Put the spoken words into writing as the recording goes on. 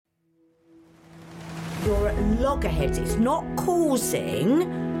you're at loggerheads. It's not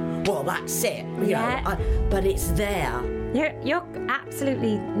causing, well, that's it, you know, but it's there. You're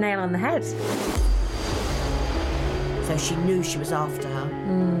absolutely nail on the head. So she knew she was after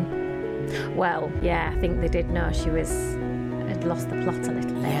her. Well, yeah, I think they did know she had lost the plot a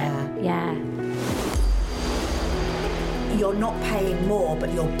little bit. Yeah. You're not paying more,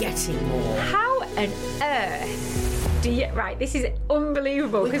 but you're getting more. How on earth do you... Right, this is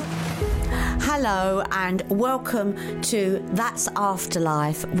unbelievable. Hello and welcome to That's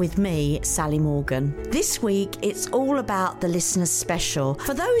Afterlife with me, Sally Morgan. This week it's all about the listener's special.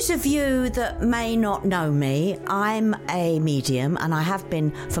 For those of you that may not know me, I'm a medium and I have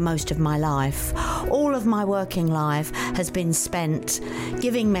been for most of my life. All of my working life has been spent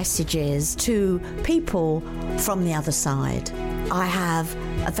giving messages to people from the other side. I have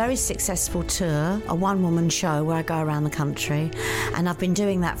a very successful tour, a one-woman show where I go around the country, and I've been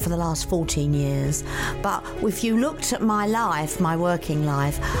doing that for the last 14 years. But if you looked at my life, my working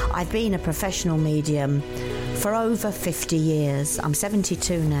life, I've been a professional medium for over 50 years. I'm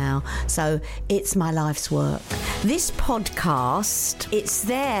 72 now, so it's my life's work. This podcast, it's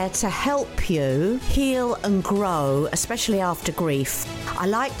there to help you heal and grow, especially after grief. I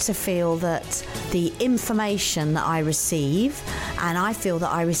like to feel that the information that I receive, and I feel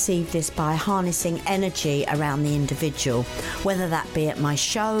that I receive this by harnessing energy around the individual, whether that be at my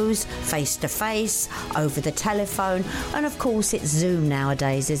shows, face-to-face, over the telephone, and of course it's Zoom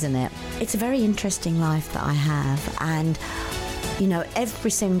nowadays, isn't it? It's a very interesting life that I have, and you know,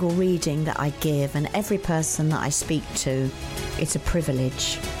 every single reading that I give and every person that I speak to, it's a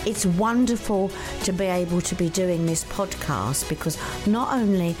privilege. It's wonderful to be able to be doing this podcast because not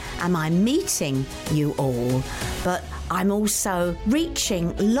only am I meeting you all, but I'm also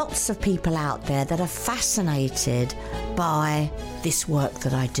reaching lots of people out there that are fascinated by this work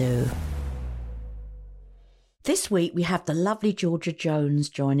that I do. This week we have the lovely Georgia Jones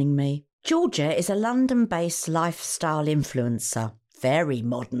joining me. Georgia is a London-based lifestyle influencer, very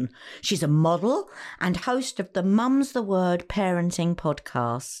modern. She's a model and host of the Mum's the Word parenting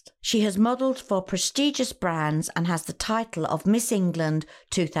podcast. She has modelled for prestigious brands and has the title of Miss England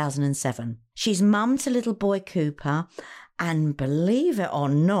 2007. She's mum to little boy Cooper, and believe it or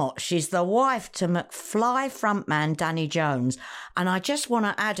not, she's the wife to McFly frontman Danny Jones. And I just want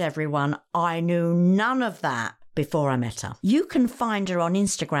to add, everyone, I knew none of that before I met her. You can find her on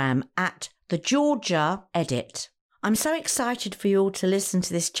Instagram at the Georgia Edit. I'm so excited for you all to listen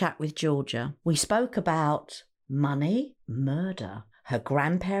to this chat with Georgia. We spoke about money, murder. Her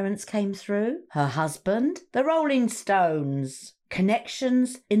grandparents came through, her husband, the Rolling Stones,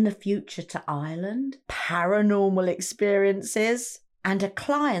 connections in the future to Ireland, paranormal experiences, and a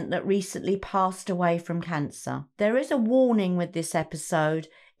client that recently passed away from cancer. There is a warning with this episode.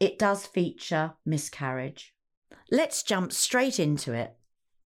 It does feature miscarriage. Let's jump straight into it.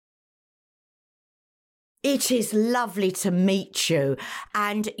 It is lovely to meet you.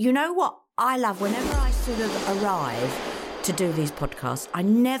 And you know what I love? Whenever I sort of arrive to do these podcasts, I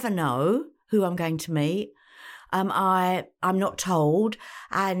never know who I'm going to meet. I'm not told.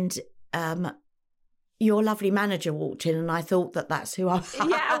 And your lovely manager walked in and I thought that that's who I was.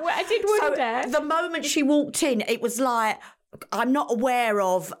 Yeah, I did wonder. So the moment she walked in, it was like, I'm not aware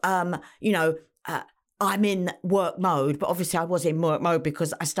of, I'm in work mode, but obviously I was in work mode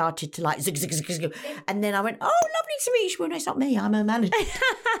because I started to like zig, zig, zig, zig. And then I went, oh, lovely to meet you. Well, no, it's not me. I'm a manager.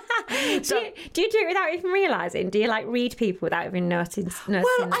 Do you do it without even realising? Do you like read people without even noticing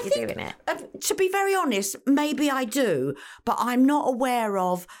that you're doing it? To be very honest, maybe I do, but I'm not aware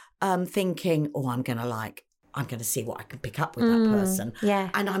of thinking, oh, I'm going to see what I can pick up with that person. Yeah.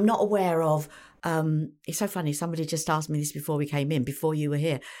 And I'm not aware of, it's so funny, somebody just asked me this before we came in, before you were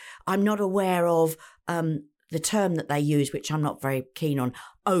here. I'm not aware of the term that they use, which I'm not very keen on,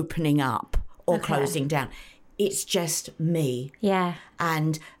 opening up or closing down. It's just me. Yeah.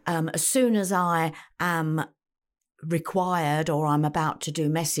 And as soon as I am required or I'm about to do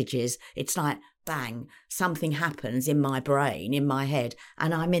messages, it's like, bang, something happens in my brain, in my head,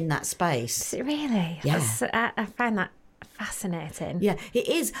 and I'm in that space. Really? Yeah. I find that fascinating. Yeah, it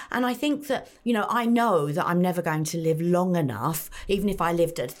is. And I think that, I know that I'm never going to live long enough, even if I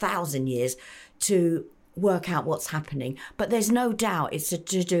lived 1,000 years, to work out what's happening. But there's no doubt it's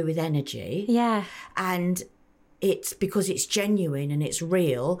to do with energy. Yeah. And it's because it's genuine and it's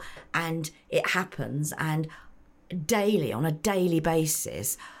real and it happens. And daily, on a daily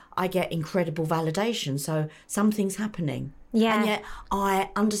basis, I get incredible validation. So something's happening. Yeah. And yet I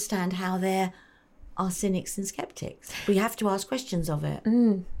understand how there are cynics and skeptics. We have to ask questions of it.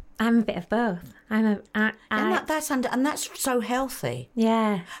 I'm a bit of both. And that's so healthy.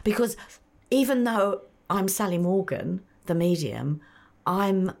 Yeah. Because even though I'm Sally Morgan, the medium.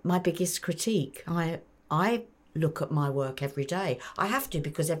 I'm my biggest critique. I look at my work every day. I have to,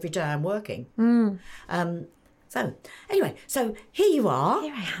 because every day I'm working. So anyway, so here you are.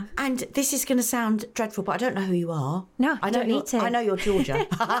 Here I am. And this is going to sound dreadful, but I don't know who you are. No, I don't need to. I know you're Georgia.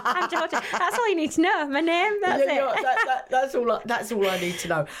 I'm Georgia. That's all you need to know. My name, that's it. That's all I need to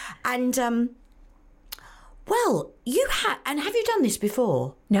know. And, well, have you done this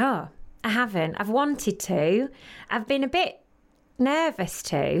before? No, I haven't. I've wanted to. I've been a bit nervous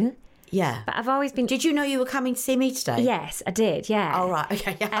to. Yeah. But I've always been... Did you know you were coming to see me today? Yes, I did, yeah. Oh, right,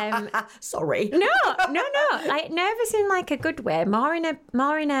 okay. Sorry. No. Like, nervous in, like, a good way. More in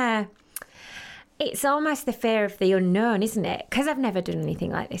a... It's almost the fear of the unknown, isn't it? Because I've never done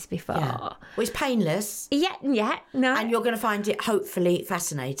anything like this before. Yeah. Well, it's painless. Yeah, no. And you're going to find it, hopefully,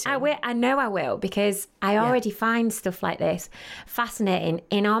 fascinating. I know I will, because I already find stuff like this fascinating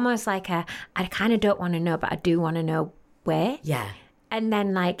in almost like I kind of don't want to know, but I do want to know where. Yeah. And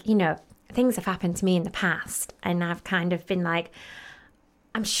then, like, you know, things have happened to me in the past, and I've kind of been like,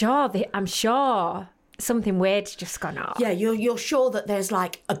 I'm sure something weird's just gone off. Yeah, you're sure that there's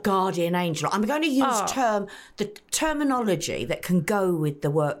like a guardian angel. I'm going to use the terminology that can go with the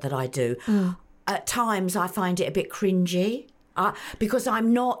work that I do. At times, I find it a bit cringy. Because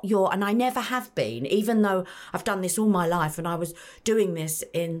I'm not and I never have been, even though I've done this all my life, and I was doing this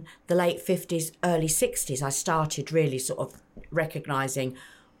in the late 50s, early 60s. I started really sort of recognising,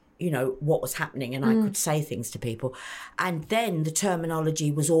 you know, what was happening, and I could say things to people. And then the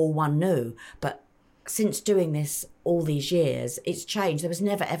terminology was all one new. But since doing this all these years, it's changed. There was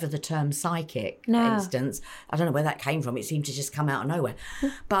never, ever the term psychic, for instance. I don't know where that came from. It seemed to just come out of nowhere.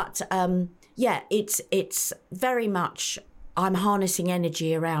 But, yeah, it's very much... I'm harnessing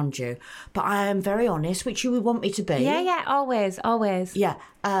energy around you, but I am very honest, which you would want me to be. Yeah, always. Yeah,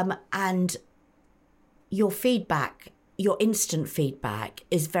 and your feedback, your instant feedback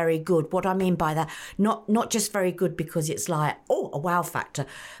is very good. What I mean by that, not just very good because it's like, a wow factor,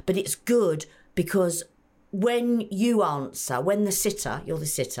 but it's good because when you answer, when you're the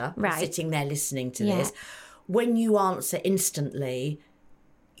sitter, right, sitting there listening to this, when you answer instantly,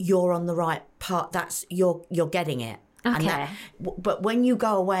 you're on the right part. That's you're getting it. Okay. But when you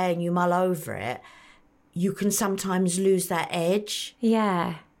go away and you mull over it, you can sometimes lose that edge.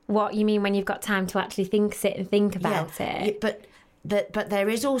 Yeah. What you mean when you've got time to actually sit and think about it? But there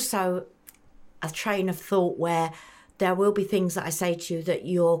is also a train of thought where there will be things that I say to you that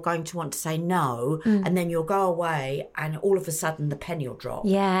you're going to want to say no, and then you'll go away and all of a sudden the penny will drop.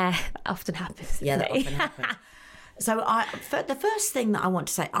 Yeah, that often happens. Yeah, that often happens. So the first thing that I want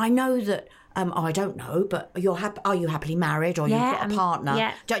to say, I know that... I don't know, but are you happily married, or you've got a partner?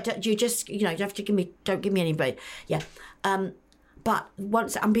 Yeah. Do you just, you don't have to don't give me anybody. Yeah. But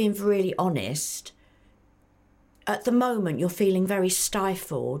once I'm being really honest, at the moment you're feeling very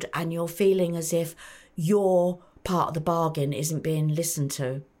stifled, and you're feeling as if your part of the bargain isn't being listened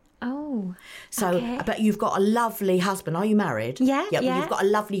to. Oh. So, okay. But you've got a lovely husband. Are you married? Yeah. Yeah. Well, you've got a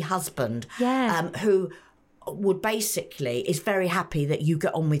lovely husband. Yeah. Who is very happy that you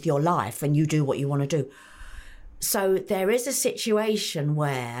get on with your life and you do what you want to do. So there is a situation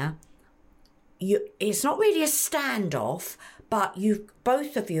where it's not really a standoff, but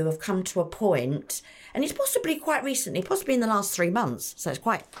both of you have come to a point, and it's possibly quite recently, possibly in the last 3 months. So it's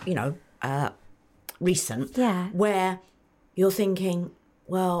quite, recent. Yeah. Where you're thinking,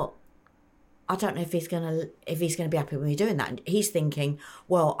 well, I don't know if he's gonna be happy with me doing that. And he's thinking,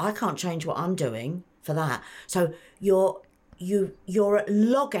 well, I can't change what I'm doing for that. So you're at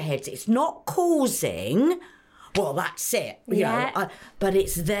loggerheads. It's not causing, well, that's it. You know, but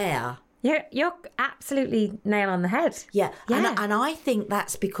it's there. You're absolutely nail on the head. Yeah. And I think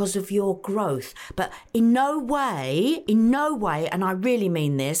that's because of your growth. But in no way, and I really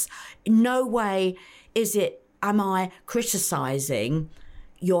mean this, in no way am I criticising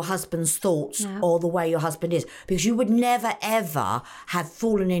your husband's thoughts or the way your husband is, because you would never ever have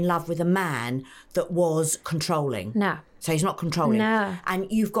fallen in love with a man that was controlling. No. So he's not controlling. No. And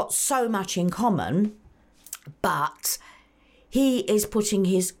you've got so much in common, but he's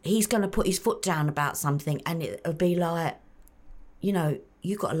going to put his foot down about something, and it'll be like,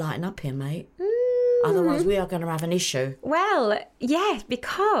 you've got to lighten up here, mate. Otherwise we are going to have an issue. Well, yes,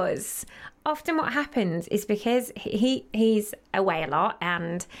 because often what happens is because he's away a lot,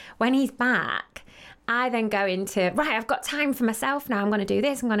 and when he's back, I then go into, right, I've got time for myself now. I'm going to do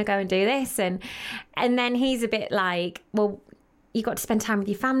this. I'm going to go and do this. And then he's a bit like, well, you got to spend time with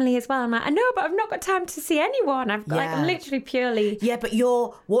your family as well. I'm like, I know, but I've not got time to see anyone. I'm literally purely... Yeah, but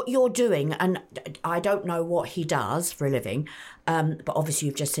what you're doing, and I don't know what he does for a living, but obviously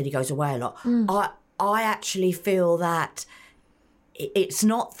you've just said he goes away a lot. I actually feel that it's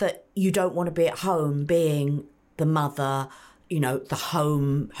not that you don't want to be at home being the mother,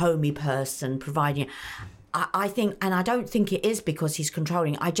 the homey person providing. I think, and I don't think it is because he's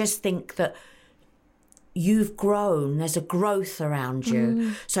controlling. I just think that you've grown. There's a growth around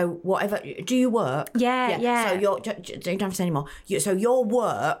you. So whatever, do you work? Yeah. So you don't have to say anymore. So your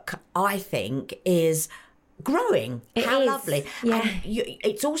work, I think, is growing. How lovely. Yeah. And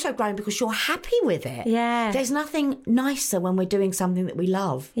it's also growing because you're happy with it. Yeah. There's nothing nicer when we're doing something that we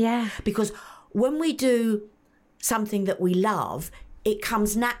love. Yeah. Because when we do something that we love, it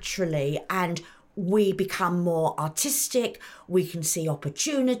comes naturally and we become more artistic. We can see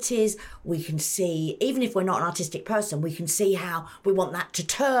opportunities. We can see, even if we're not an artistic person, we can see how we want that to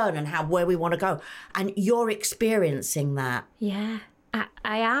turn and where we want to go. And you're experiencing that. Yeah,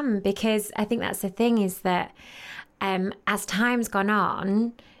 I am, because I think that's the thing, is that as time's gone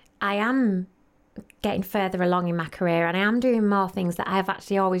on, I am getting further along in my career and I am doing more things that I've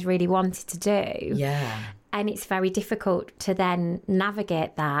actually always really wanted to do. Yeah. And it's very difficult to then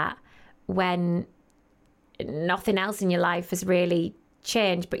navigate that when nothing else in your life has really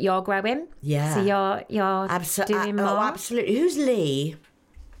changed, but you're growing. Yeah. So you're doing more. Oh, absolutely. Who's Lee?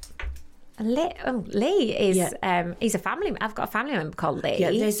 Lee is he's a family. I've got a family member called Lee.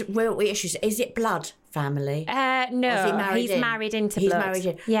 Yeah, there's real issues. Is it blood family? No, he's married into He's blood. married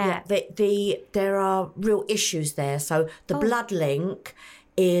in. Yeah. There are real issues there. So the blood link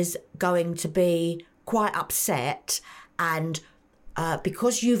is going to be quite upset, and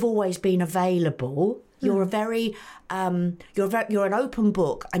because you've always been available, you're you're an open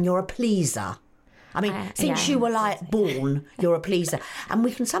book and you're a pleaser. I mean, since you were born, you're a pleaser. And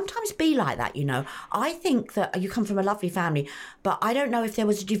we can sometimes be like that, I think that you come from a lovely family, but I don't know if there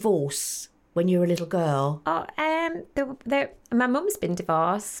was a divorce when you were a little girl. Oh, my mum's been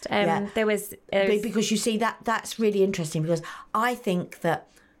divorced. There was because you see that's really interesting, because I think that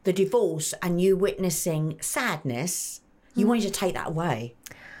the divorce and you witnessing sadness, you wanted to take that away.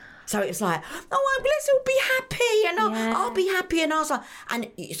 So it's like, let's all be happy, and I'll be happy, and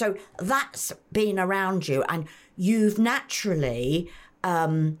and so that's been around you, and you've naturally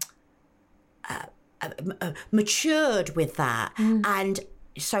matured with that, and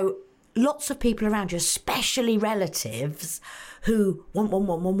so lots of people around you, especially relatives, who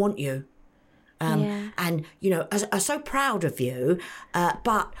want you. And, are so proud of you,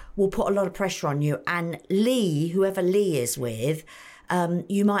 but will put a lot of pressure on you. And Lee, whoever Lee is with,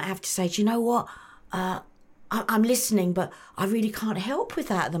 you might have to say, do you know what? I'm listening, but I really can't help with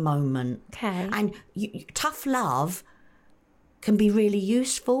that at the moment. Okay. And tough love can be really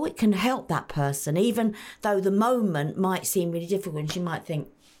useful. It can help that person, even though the moment might seem really difficult. And she might think,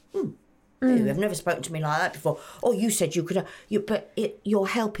 I've never spoken to me like that before. Or you said you could, you're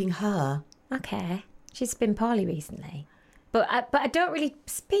helping her. Okay. She's been poorly recently. But I don't really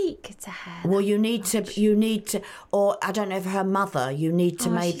speak to her. Well, you need to, or I don't know if her mother, you need to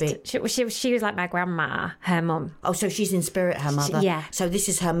maybe. She was like my grandma, her mum. Oh, so she's in spirit, her mother. Yeah. So this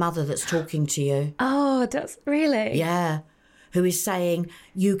is her mother that's talking to you. Oh, that's really? Yeah. Who is saying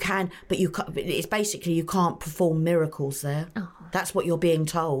you can, but you can't. It's basically you can't perform miracles there. Oh. That's what you're being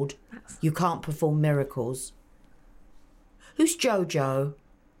told. You can't perform miracles. Who's Jojo?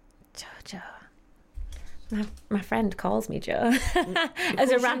 Jojo. My friend calls me Jo as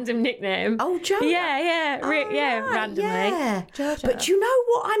a random nickname. Oh, Jo. Yeah, randomly. Yeah. Jojo. But you know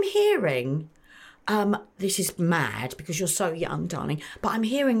what I'm hearing? This is mad because you're so young, darling. But I'm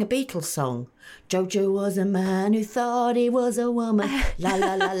hearing a Beatles song. Jojo was a man who thought he was a woman. La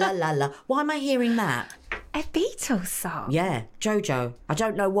la la la la la. Why am I hearing that? A Beatles song? Yeah, Jojo. I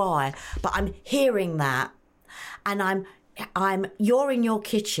don't know why, but I'm hearing that, and you're in your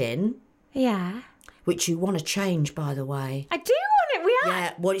kitchen. Yeah. Which you want to change, by the way. I do want it. We are.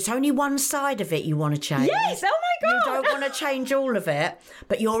 Yeah, well, it's only one side of it you want to change. Yes, oh my God. You don't want to change all of it,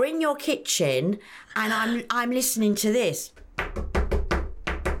 but you're in your kitchen and I'm listening to this.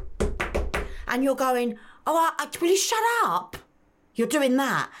 And you're going, will you shut up? You're doing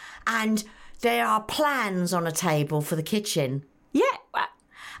that. And there are plans on a table for the kitchen. Yeah.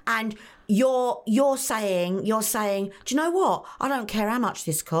 And you're saying, do you know what? I don't care how much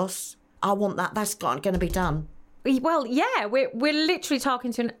this costs. I want that. That's going to be done. Well, yeah, we're literally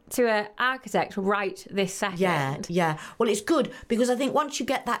talking to an architect right this second. Yeah. Well, it's good because I think once you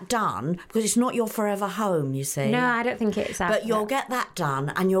get that done, because it's not your forever home, you see. No, I don't think it's that. But you'll get that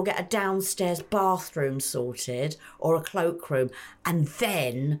done and you'll get a downstairs bathroom sorted or a cloakroom, and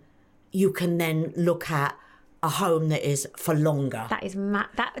then you can then look at a home that is for longer. That is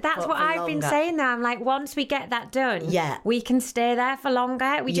that's For what I've been longer. saying there. I'm like, once we get that done, Yeah. we can stay there for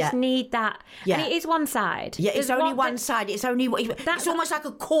longer. We just Yeah. need that. Yeah. And it is one side. Yeah, it's There's only one side. It's almost like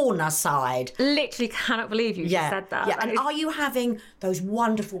a corner side. Literally cannot believe you just said that. Yeah, That and is- are you having those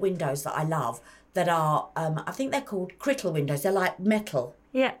wonderful windows that I love that are, I think they're called Crittall windows. They're like metal.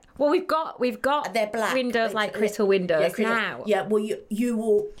 yeah. Well, we've got They're black. windows like Crittall windows Crittall. now. Yeah, well, you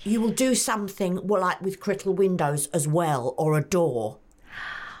will do something like with Crittall windows as well, or a door.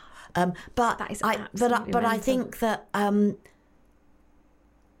 But That is I absolutely but I mental. think that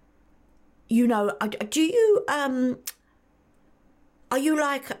you know, do you are you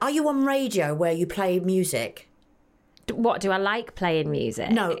on radio where you play music? What do I like playing music?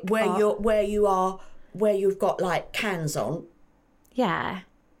 No, Or- where you've got like cans on Yeah.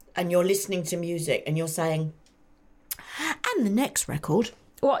 and you're listening to music and you're saying, and the next record.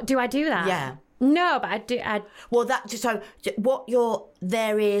 What do I do that? Yeah. No, but I do. Well, what you're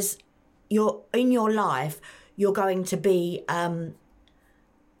in your life, you're going to be a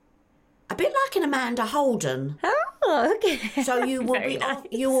bit like an Amanda Holden. Oh, okay. So you will Very be nice.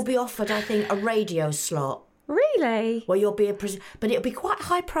 you will be offered, I think, a radio slot Really? where you'll be but it'll be quite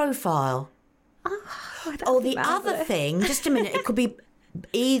high profile. Oh, the other thing, just a minute, it could be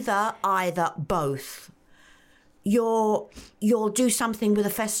either, both. You'll do something with a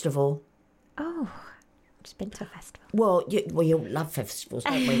festival. Oh, I've just been to a festival. Well, you love festivals,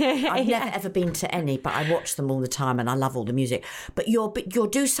 don't we? I've never ever been to any, but I watch them all the time, and I love all the music. But you'll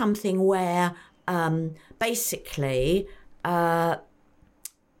do something where basically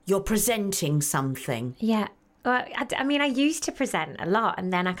you're presenting something. Yeah. Well, I mean, I used to present a lot,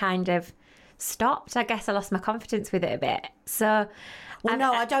 and then I kind of stopped. I guess I lost my confidence with it a bit. So. Well,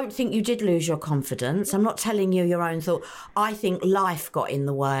 no, I don't think you did lose your confidence. I'm not telling you your own thought. I think life got in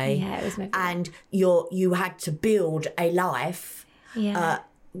the way. Yeah, it was maybe. And you had to build a life, Yeah.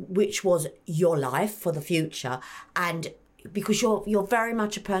 which was your life for the future. And because you're very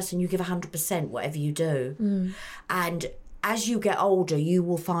much a person, you give 100% whatever you do. And as you get older, you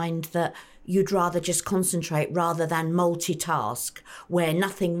will find that you'd rather just concentrate rather than multitask, where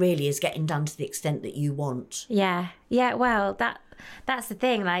nothing really is getting done to the extent that you want. Yeah. Yeah. Well, that's the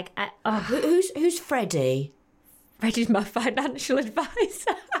thing. Like, Who's Freddie? Reggie's my financial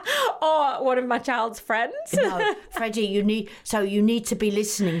advisor, or one of my child's friends. No, Freddie, you need to be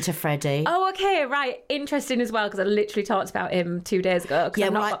listening to Freddie. Oh, okay, right. Interesting as well, because I literally talked about him 2 days ago because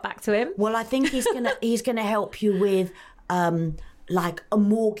I've not got back to him. Well, I think he's gonna help you with like a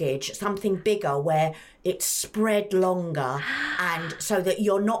mortgage, something bigger where it's spread longer, and so that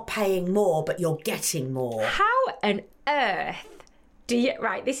you're not paying more but you're getting more. How on earth do you...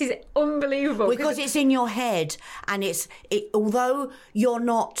 Right, this is unbelievable. Because it's in your head, and although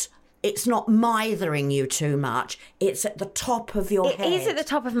it's not mithering you too much, it's at the top of your head. It is at the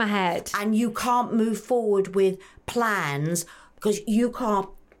top of my head. And you can't move forward with plans because you put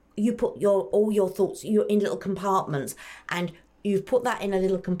all your thoughts in little compartments, and you've put that in a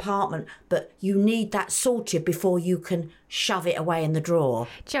little compartment, but you need that sorted before you can shove it away in the drawer.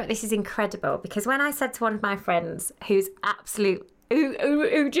 Do you know what? This is incredible, because when I said to one of my friends who's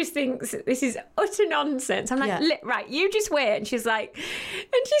who just thinks this is utter nonsense, I'm like, Yeah. right, you just wait. And she's like,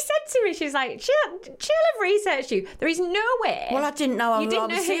 and she said to me, she's like, she'll have researched you. There is no way. Well, I didn't know you didn't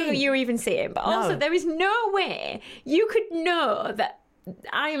know who seeing. you were even seeing, but also No. there is no way you could know that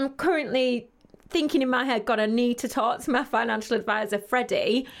I am currently thinking in my head, God, I need to talk to my financial advisor,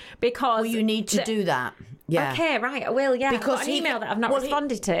 Freddie, because... Well, you need to do that. Yeah. Okay, right, I will, yeah. Because I've got an email that I've not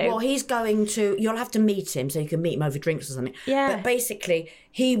responded to. Well, he's going to... You'll have to meet him, so you can meet him over drinks or something. Yeah. But basically,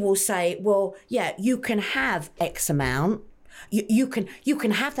 he will say, well, yeah, you can have X amount. You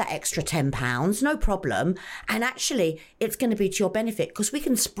can have that extra £10, no problem. And actually, it's going to be to your benefit because we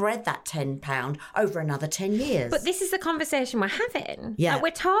can spread that £10 over another 10 years. But this is the conversation we're having. Yeah. Like,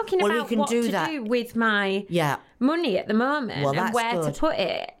 we're talking Well, you about can what do to that. do with my Yeah. money at the moment Well, and that's where good. to put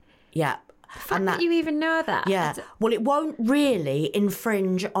it. Yeah. The fact that you even know that. Yeah. Well, it won't really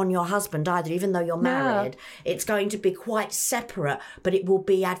infringe on your husband either, even though you're married. It's going to be quite separate, but it will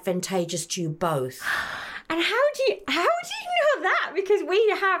be advantageous to you both. And how do you know that? Because we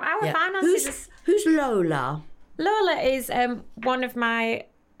have our Yeah. finances. Who's Lola? Lola is one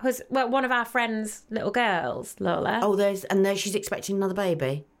of our friends' little girls. Lola. Oh, she's expecting another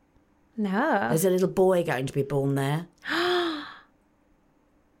baby. No. There's a little boy going to be born there.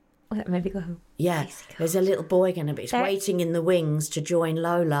 Maybe go. Yeah, there's a little boy going to be waiting in the wings to join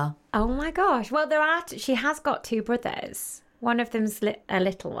Lola. Oh my gosh! Well, she has got 2 brothers. One of them's a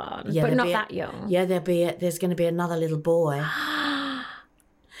little one, but not that young. Yeah, there's going to be another little boy.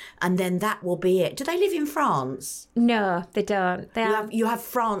 and then that will be it. Do they live in France? No, they don't. You have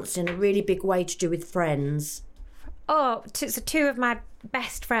France in a really big way to do with friends. So two of my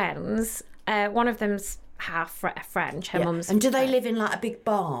best friends, one of them's half French, her mum's... And do they live in like a big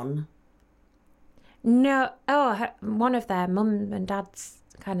barn? No. One of their mum and dad's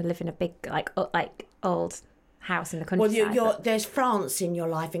kind of live in a big, like old house in the countryside. Well, there's France in your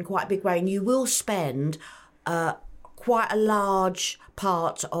life in quite a big way, and you will spend quite a large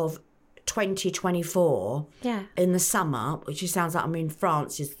part of 2024 in the summer, which sounds like, I mean,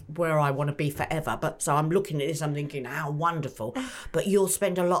 France is where I want to be forever, but so I'm looking at this, I'm thinking how wonderful, but you'll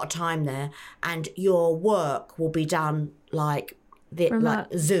spend a lot of time there, and your work will be done like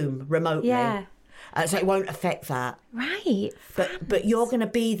Zoom remotely. So it won't affect that. Right. But you're going to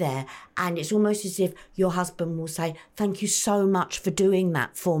be there, and it's almost as if your husband will say, thank you so much for doing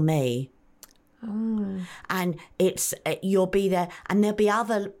that for me. Oh. And you'll be there, and there'll be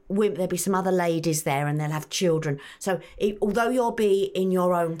other women, there'll be some other ladies there, and they'll have children. So although you'll be in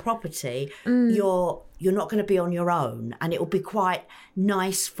your own property, you're not going to be on your own, and it will be quite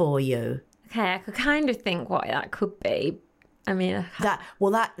nice for you. Okay, I could kind of think what that could be. I mean,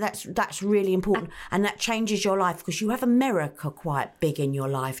 that's really important, and that changes your life, because you have America quite big in your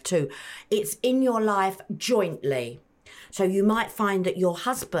life too. It's in your life jointly. So you might find that your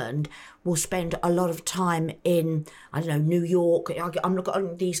husband will spend a lot of time in, I don't know, New York. I'm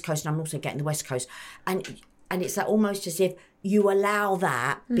on the East Coast, and I'm also getting the West Coast. And it's like almost as if you allow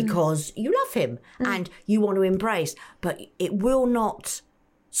that because you love him and you want to embrace. But it will not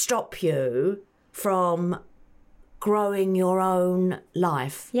stop you from growing your own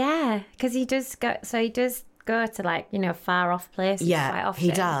life. Yeah, because he does go to, like, you know, far off places quite often.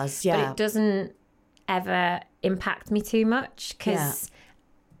 He does, yeah. But it doesn't ever impact me too much, because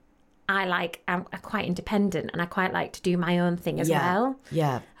I'm quite independent, and I quite like to do my own thing as well.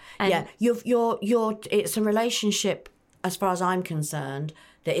 Yeah. And You're it's a relationship, as far as I'm concerned,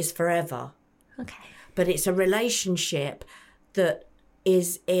 that is forever. Okay. But it's a relationship that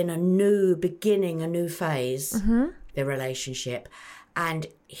is in a new beginning, a new phase, the relationship. And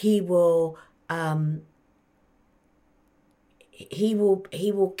he will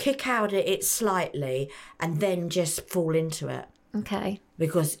kick out at it slightly and then just fall into it. Okay.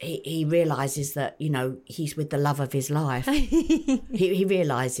 Because he realises that, you know, he's with the love of his life. he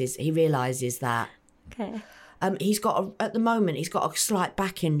realises that. Okay. At the moment, he's got a slight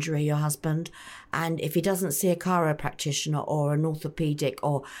back injury, your husband, and if he doesn't see a chiropractor or an orthopaedic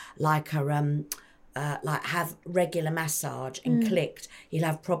or like have regular massage and clicked, he'll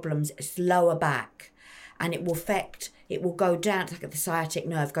have problems. It's lower back, and it will go down to the sciatic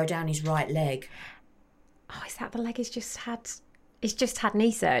nerve, go down his right leg. Oh, is that the leg he's just had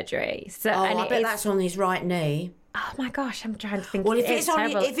knee surgery? So, I bet that's on his right knee. Oh my gosh, I'm trying to think. Well, if it's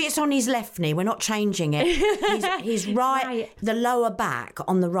on his left knee, we're not changing it. His right, the lower back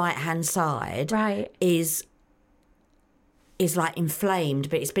on the right hand side, is like inflamed,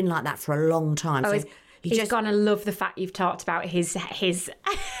 but it's been like that for a long time. Oh, so he's gonna love the fact you've talked about his his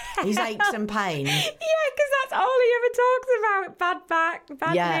aches and pains. Yeah, because that's all he ever talks about: bad back,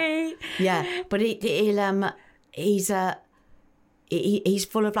 bad knee. Yeah, but he's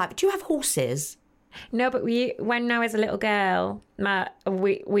full of life. Do you have horses? No, but when I was a little girl,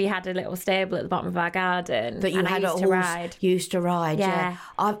 we had a little stable at the bottom of our garden. But you had a horse. You used to ride. Yeah.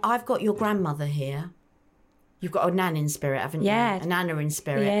 I've got your grandmother here. You've got a nan in spirit, haven't you? Yeah. A nana in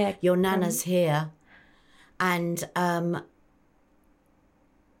spirit. Yeah. Your nana's here, and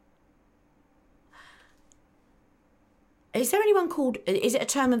is there anyone called? Is it a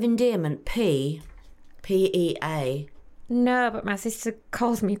term of endearment? P-E-A. No, but my sister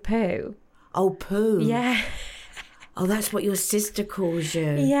calls me Pooh. Oh, Pooh. Yeah. Oh, that's what your sister calls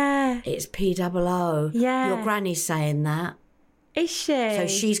you. Yeah. It's P-O-O. Yeah. Your granny's saying that. Is she? So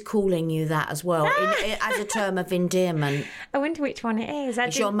she's calling you that as well, as a term of endearment. I wonder which one it is.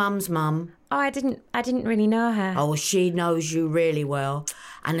 It's your mum's mum. Oh, I didn't really know her. Oh, she knows you really well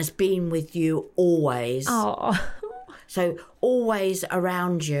and has been with you always. Oh. So always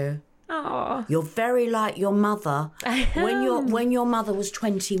around you. Oh. You're very like your mother. When your mother was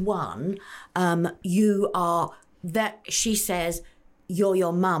 21, you are that. She says you're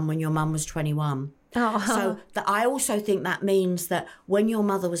your mum when your mum was 21. Oh. So I also think that means that when your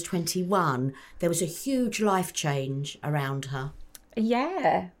mother was 21, there was a huge life change around her.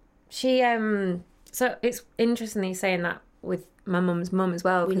 Yeah, she. So it's interesting you saying that with my mum's mum as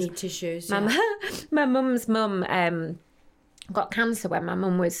well. We need tissues. My mum's mum got cancer when my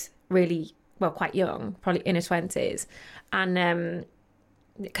mum was really quite young, probably in her 20s, and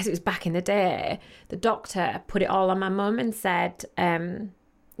because it was back in the day, the doctor put it all on my mum and said,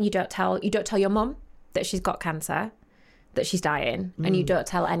 you don't tell your mum that she's got cancer, that she's dying, and you don't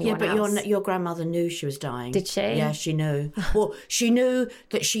tell anyone else. But your grandmother knew she was dying. Did she? Yeah, she knew. Well, she knew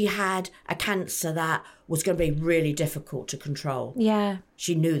that she had a cancer that was going to be really difficult to control. Yeah.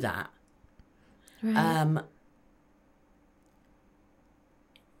 She knew that. Right.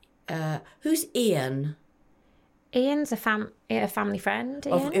 Who's Ian? Ian's a family friend.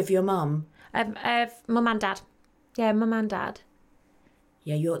 Ian? Of your mum? Of mum and dad. Yeah, mum and dad.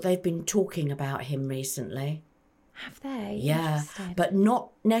 Yeah, they've been talking about him recently. Have they? Yeah, but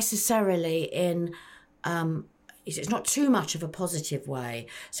not necessarily in. It's not too much of a positive way.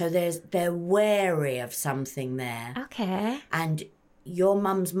 So they're wary of something there. Okay. And your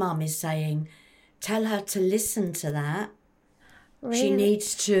mum's mum is saying, tell her to listen to that. Really?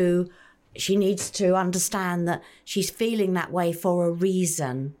 She needs to understand that she's feeling that way for a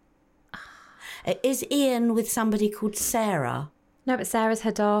reason. Is Ian with somebody called Sarah? No, but Sarah's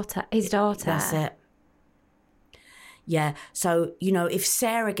his daughter. That's it. Yeah, so, if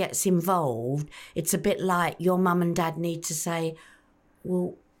Sarah gets involved, it's a bit like your mum and dad need to say,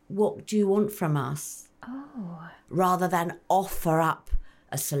 well, what do you want from us? Oh. Rather than offer up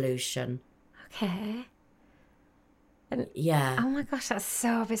a solution. Okay. And, yeah. Oh my gosh, that's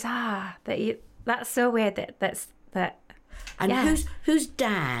so bizarre. That's so weird that. And yeah. who's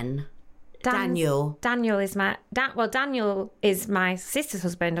Dan? Daniel. Daniel is Daniel is my sister's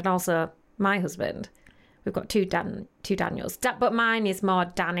husband and also my husband. We've got two Daniels. But mine is more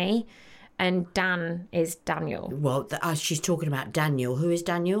Danny and Dan is Daniel. Well, she's talking about Daniel. Who is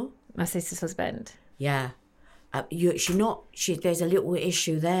Daniel? My sister's husband. Yeah. There's a little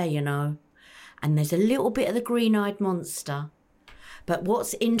issue there, and there's a little bit of the green-eyed monster. But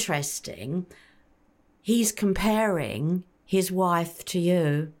what's interesting, he's comparing his wife to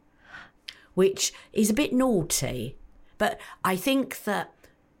you, which is a bit naughty. But I think that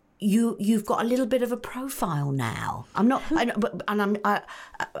you've got a little bit of a profile now. I'm not, and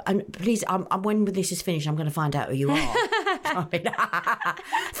please, when this is finished, I'm going to find out who you are.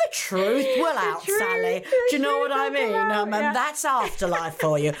 The truth will out, Sally. Do you know what I mean? And that's afterlife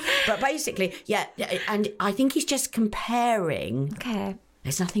for you. But basically, yeah, and I think he's just comparing. Okay.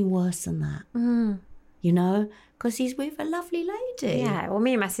 There's nothing worse than that. Because he's with a lovely lady. Yeah, well,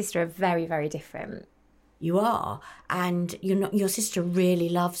 me and my sister are very, very different. You are, and your sister really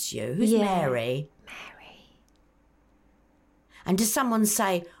loves you. Who's Mary? Mary. And does someone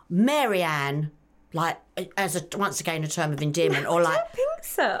say Mary Ann, like as once again a term of endearment, or like? I don't think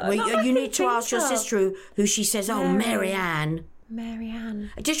so. Well, you need to ask your sister who she says. Oh, Mary Ann. Mary Ann.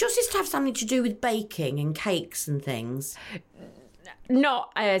 Does your sister have something to do with baking and cakes and things?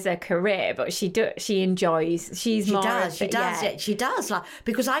 Not as a career, but she enjoys. She does. Like,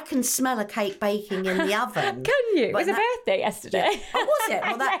 because I can smell a cake baking in the oven. Can you? It was a birthday yesterday. Oh, was it?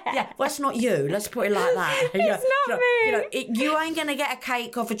 Well, well, that's not you. Let's put it like that. It's not me. You ain't going to get a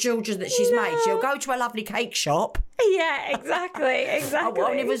cake off of children that she's made. She'll go to a lovely cake shop. Yeah, exactly. Oh,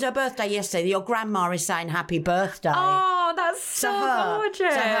 well, it was her birthday yesterday. Your grandma is saying happy birthday. Oh, that's so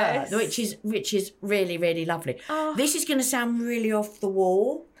gorgeous. To her, which is really, really lovely. Oh. This is going to sound really off the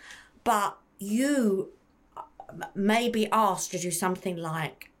wall, but you may be asked to do something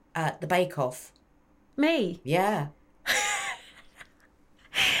like the Bake Off. Me? Yeah.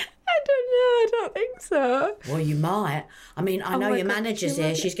 I don't think so. Well, you might. I mean, I know your manager's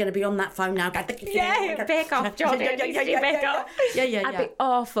here. She's going to be on that phone now. Yeah, Bake Off, Jordan. Bake Off. Yeah. I'd be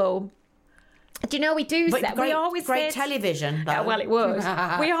awful. Do you know we do? We always great television. Though. Well, it was.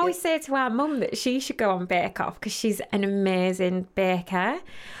 We always say to our mum that she should go on Bake Off because she's an amazing baker.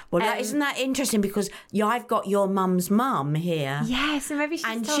 Well, isn't that interesting? Because I've got your mum's mum here. Yes, and maybe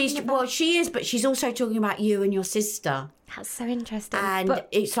she is, but she's also talking about you and your sister. That's so interesting. And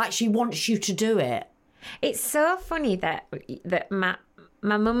it's like she wants you to do it. It's so funny that my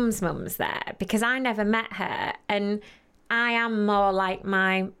mum's there because I never met her and I am more like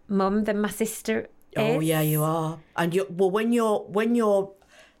my mum than my sister is. Oh yeah, you are. And when your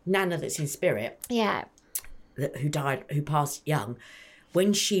nana that's in spirit, who passed young,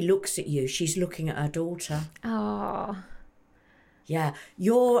 when she looks at you, she's looking at her daughter. Oh. Yeah,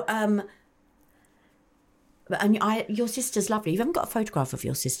 your sister's lovely. You haven't got a photograph of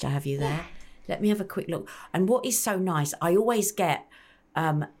your sister, have you? There. Yeah. Let me have a quick look. And what is so nice, I always get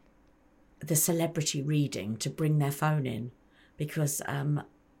the celebrity reading to bring their phone in because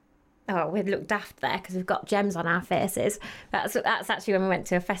we'd look daft there because we've got gems on our faces. That's actually when we went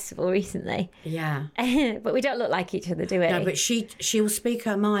to a festival recently. Yeah. But we don't look like each other, do we? No, but she'll speak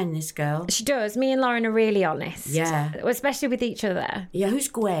her mind, this girl. She does. Me and Lauren are really honest. Yeah. Especially with each other. Yeah, who's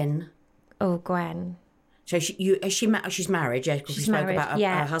Gwen? Oh, Gwen. So she's married, yeah, because we spoke married, about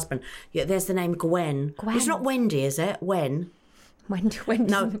her husband. Yeah, there's the name Gwen. It's not Wendy, is it? Wendy.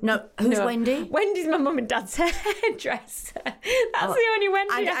 No. Who's Wendy? Wendy's my mum and dad's hairdresser. That's the only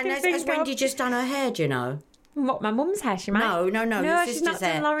Wendy I can think has Wendy just done her hair, do you know? What, my mum's hair? She might. No. No, she's not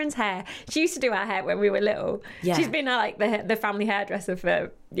done Lauren's hair. She used to do our hair when we were little. Yeah. She's been like the family hairdresser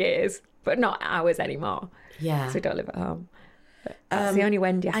for years, but not ours anymore. Yeah. So we don't live at home. But that's the only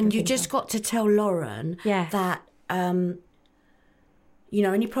Wendy I can And you think just of. got to tell Lauren that, any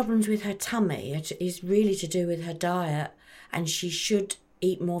problems with her tummy is really to do with her diet, and she should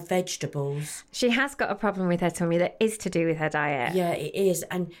eat more vegetables. She has got a problem with her tummy that is to do with her diet. Yeah, it is.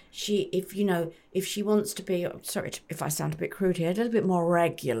 And if she wants to be, sorry if I sound a bit crude here, a little bit more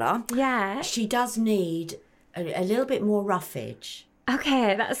regular. Yeah. She does need a little bit more roughage.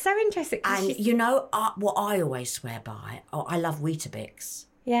 Okay, that's so interesting. And what I always swear by, I love Weetabix.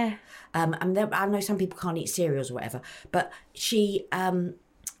 Yeah. And I know some people can't eat cereals or whatever, but she, and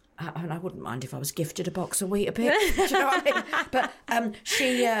I wouldn't mind if I was gifted a box of Weetabix. Do you know what I mean? But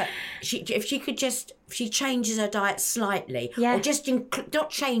if she changes her diet slightly, or just not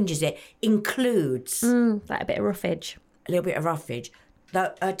changes it, includes Like a bit of roughage. a little bit of roughage,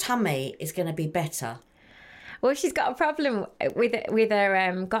 her tummy is going to be better. Well, she's got a problem with her.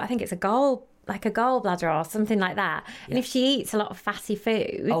 I think it's a gallbladder or something like that. Yeah. And if she eats a lot of fatty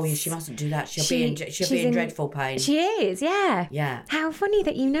foods, oh yeah, she mustn't do that. She'll be in dreadful pain. She is, yeah. Yeah. How funny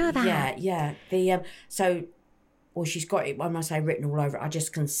that you know that. Yeah. She's got it. When I say written all over it, I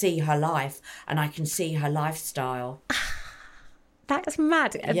just can see her life and I can see her lifestyle. That's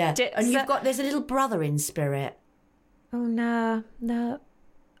mad. Yeah. And there's a little brother in spirit. Oh no.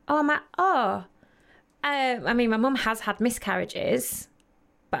 I mean, my mum has had miscarriages,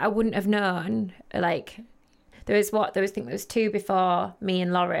 but I wouldn't have known. Like, there was 2 before me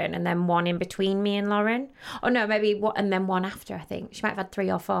and Lauren, and then 1 in between me and Lauren. Oh no, maybe what, and then 1 after. I think she might have had 3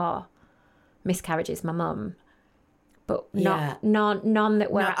 or 4 miscarriages. My mum, but none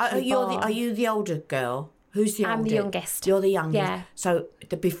that were. Actually born. Are you the older girl? Who's the oldest? I'm the youngest. You're the youngest. Yeah. So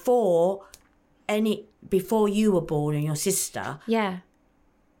before you were born and your sister. Yeah.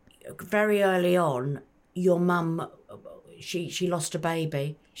 Very early on, your mum, she lost a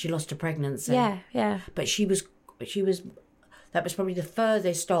baby. She lost a pregnancy. Yeah. But she was that was probably the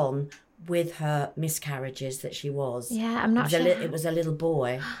furthest on with her miscarriages that she was. Yeah, I'm not sure. It was a little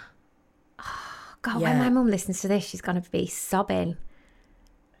boy. Oh, God, when my mum listens to this, she's going to be sobbing.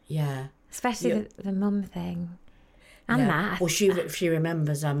 Yeah. Especially the mum thing. And that. Well, she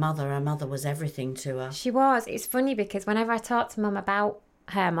remembers her mother. Her mother was everything to her. She was. It's funny because whenever I talk to mum about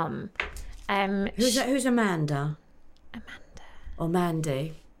her mum... Who's Amanda? Or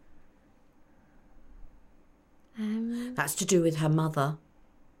Mandy? That's to do with her mother.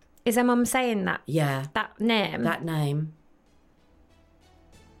 Is her mum saying that? Yeah. That name? That name.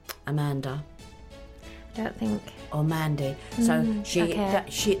 Amanda. I don't think. Or Mandy. So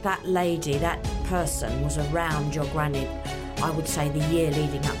that lady, that person was around your granny, I would say the year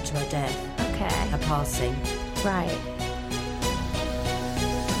leading up to her death. Okay. Her passing. Right.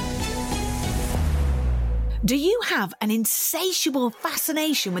 Do you have an insatiable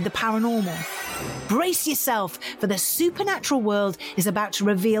fascination with the paranormal? Brace yourself, for the supernatural world is about to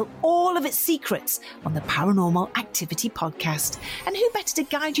reveal all of its secrets on the Paranormal Activity Podcast. And who better to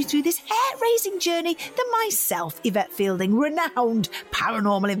guide you through this hair-raising journey than myself, Yvette Fielding, renowned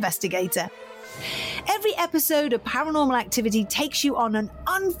paranormal investigator. Every episode of Paranormal Activity takes you on an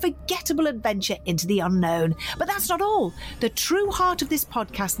unforgettable adventure into the unknown. But that's not all. The true heart of this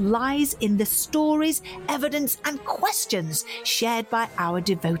podcast lies in the stories, evidence, and questions shared by our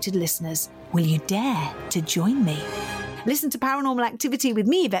devoted listeners. Will you dare to join me? Listen to Paranormal Activity with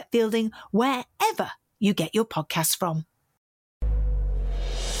me, Yvette Fielding, wherever you get your podcasts from.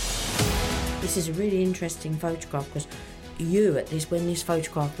 This is a really interesting photograph because when this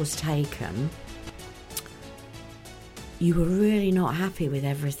photograph was taken, you were really not happy with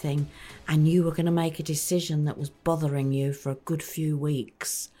everything and you were going to make a decision that was bothering you for a good few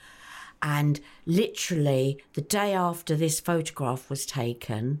weeks. And literally the day after this photograph was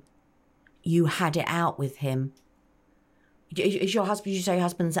taken, you had it out with him. Is your husband, you say your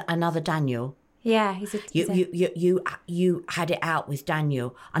husband's another Daniel? Yeah, you had it out with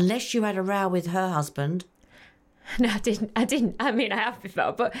Daniel, unless you had a row with her husband. No, I didn't. I mean, I have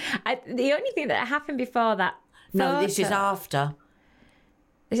before, but the only thing that happened before that. No, this is after.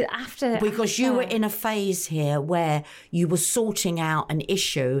 Is it after? Because you were in a phase here where you were sorting out an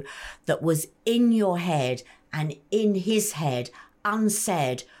issue that was in your head and in his head,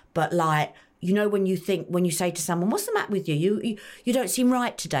 unsaid, but like you know, when you say to someone, what's the matter with you? You don't seem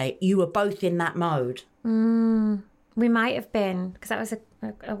right today. You were both in that mode. We might have been, because that was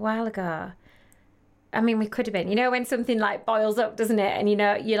a while ago. I mean, we could have been. You know, when something like boils up, doesn't it? And, you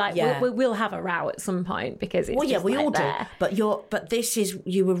know, you're like, we'll have a row at some point because it's just we like all there. do. But this is,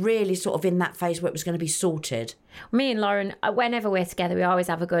 you were really sort of in that phase where it was going to be sorted. Me and Lauren, whenever we're together, we always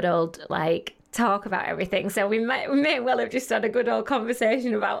have a good old, like, talk about everything. So we may well have just had a good old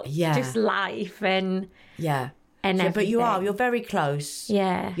conversation about just life and everything. But you're very close.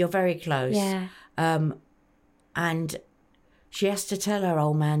 Yeah. You're very close. Yeah. And she has to tell her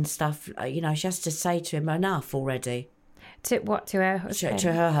old man stuff, you know, she has to say to him enough already. To her husband?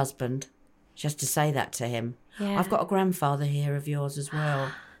 To her husband. She has to say that to him. Yeah. I've got a grandfather here of yours as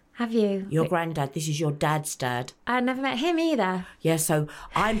well. Have you? Your granddad. This is your dad's dad. I never met him either. Yeah, so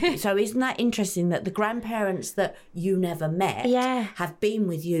isn't that interesting that the grandparents that you never met have been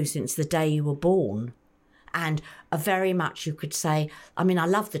with you since the day you were born? And are very much, you could say, I mean, I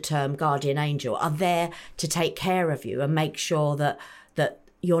love the term guardian angel, are there to take care of you and make sure that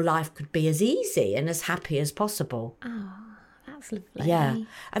your life could be as easy and as happy as possible. Oh, that's lovely. Yeah.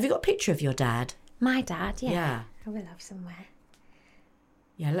 Have you got a picture of your dad? My dad, yeah. Yeah. I will have somewhere.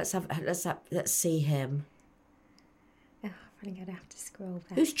 Yeah, let's see him. Oh, I'm probably going to have to scroll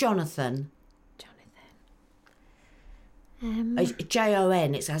back. Who's Jonathan? Jonathan.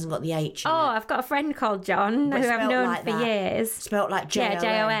 Jon. It hasn't got the H in it. I've got a friend called John who I've known like for years. Spelt like Jon. Yeah,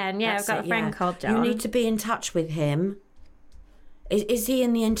 Jon. Yeah, I've got a friend called John. You need to be in touch with him. Is he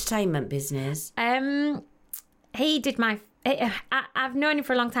in the entertainment business? He did my. I've known him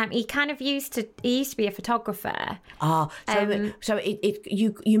for a long time. He kind of used to be a photographer. You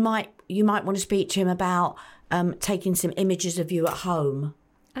might want to speak to him about taking some images of you at home.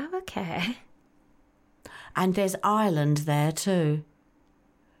 Oh, okay. And there's Ireland there too.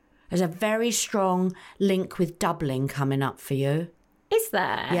 There's a very strong link with Dublin coming up for you. Is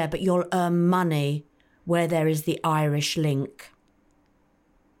there? Yeah, but you'll earn money where there is the Irish link.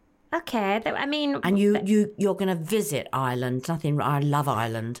 Okay, I mean... And you're going to visit Ireland. I love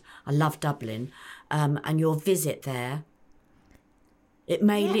Ireland. I love Dublin. And your visit there, it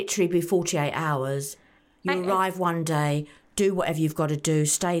may literally be 48 hours. You arrive one day, do whatever you've got to do,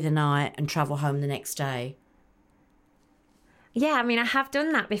 stay the night and travel home the next day. Yeah, I mean, I have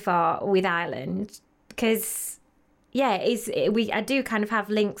done that before with Ireland because, I do kind of have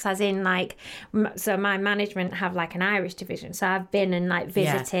links as in like, so my management have like an Irish division. So I've been and like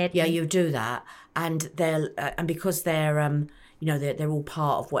visited. Yeah, you do that. And and because they're, they're all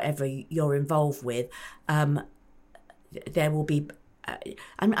part of whatever you're involved with, there will be,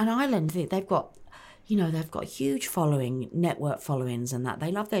 and Ireland, they've got, they've got a huge following, network followings and that.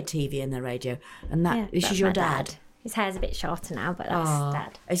 They love their TV and their radio. And this is your dad. His hair's a bit shorter now, but that's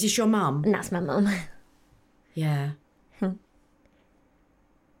Dad. Is this your mum? And that's my mum. Yeah.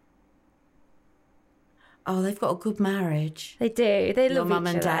 Oh, they've got a good marriage. They do. They love your mum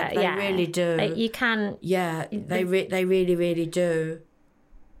and dad. They really do. You can. Yeah, they really, really do.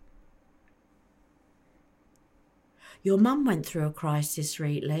 Your mum went through a crisis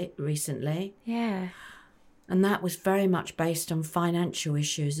recently. Yeah. And that was very much based on financial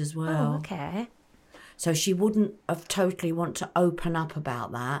issues as well. Oh, okay. So she wouldn't have totally want to open up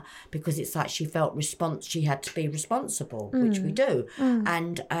about that because it's like she felt she had to be responsible, which we do.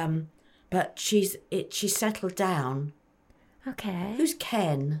 And but she's settled down. Okay. Who's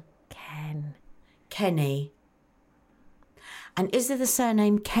Ken? Kenny. And is there the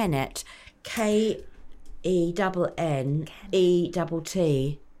surname Kennett? Kennet. It's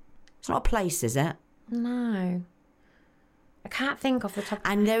not a place, is it? No. I can't think off the top of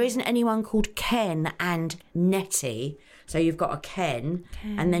And there isn't anyone called Ken and Nettie. So you've got a Ken.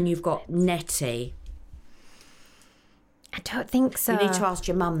 And then you've got Nettie. I don't think so. You need to ask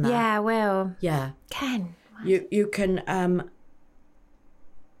your mum that. Yeah, I will. Yeah. Ken. You can...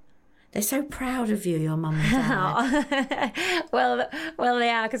 They're so proud of you, your mum and dad. well, they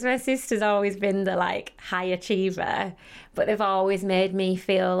are, because my sister's always been the, like, high achiever, but they've always made me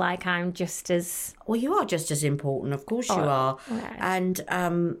feel like I'm just as... Well, you are just as important, of course you are. Yeah. And...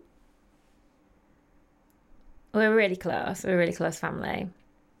 We're really close. We're a really close family.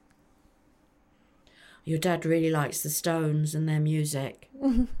 Your dad really likes the Stones and their music.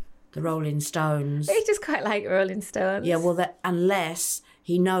 The Rolling Stones. He just quite like Rolling Stones. Yeah, well, unless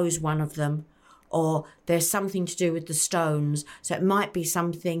he knows one of them or there's something to do with the Stones. So it might be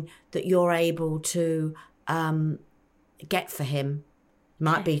something that you're able to get for him. It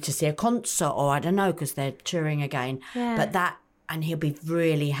might be to see a concert or I don't know because they're touring again. Yeah. But and he'll be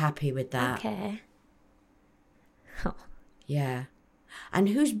really happy with that. Okay. Oh. Yeah. And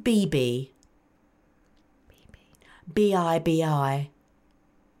who's BB? B-I-B-I.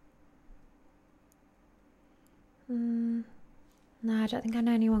 No, I don't think I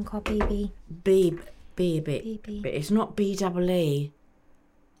know anyone called BB. B. BB. But it's not B-double-E.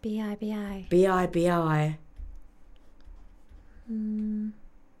 B-I-B-I. B-I-B-I.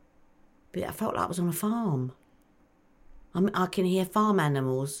 But I felt like I was on a farm. I can hear farm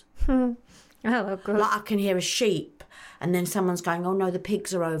animals. Oh, good. Like I can hear a sheep, and then someone's going, oh no, the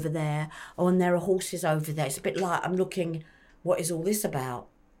pigs are over there. Oh, and there are horses over there. It's a bit like I'm looking, what is all this about?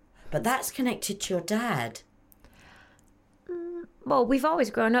 But that's connected to your dad. Well, we've always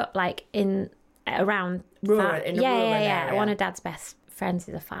grown up like around Rural, in a rural area. One of Dad's best friends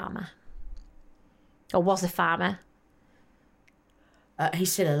is a farmer, or was a farmer.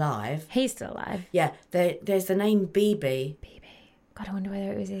 He's still alive. He's still alive. Yeah, there's the name BB. God, I wonder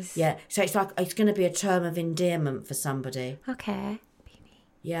whether it was his. Yeah, so it's like it's going to be a term of endearment for somebody. Okay.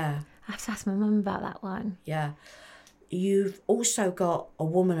 Yeah. I have to ask my mum about that one. Yeah. You've also got a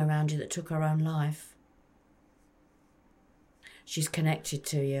woman around you that took her own life. She's connected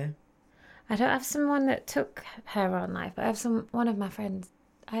to you. I don't have someone that took her own life, but I have one of my friends.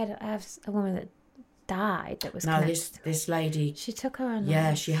 I have a woman that died that was connected. No, this lady. She took her own life.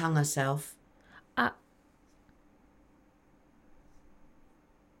 Yeah, she hung herself.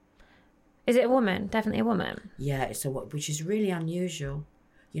 Is it a woman? Definitely a woman. Yeah, which is really unusual.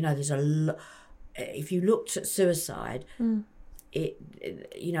 You know, there's a lot. If you looked at suicide,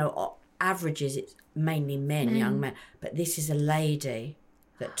 averages it's mainly men, young men. But this is a lady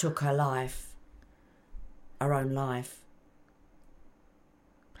that took her own life.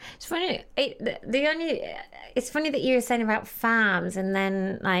 It's funny. It's funny that you were saying about farms, and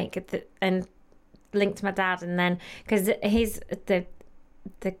then and linked to my dad, and then because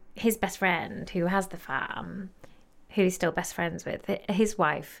his best friend who has the farm, who he's still best friends with, his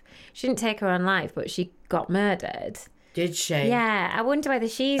wife, she didn't take her own life, but she got murdered. Did she? Yeah, I wonder whether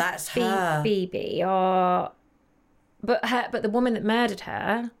she's her BB or, but the woman that murdered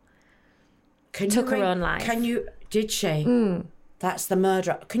her took her own life. Did she? That's the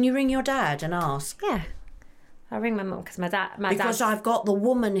murderer. Can you ring your dad and ask? Yeah, I'll ring my mum because my dad. Because I've got the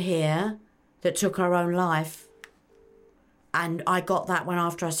woman here that took her own life. And I got that one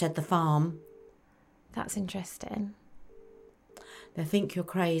after I said the farm. That's interesting. They think you're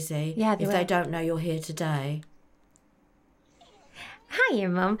crazy. Yeah, they don't know you're here today. Hiya,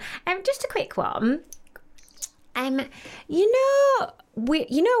 Mum. Just a quick one. You know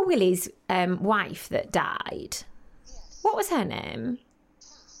Willie's wife that died. Yes. What was her name?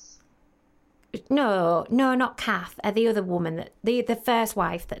 Kath. No, not Kath. The other woman the first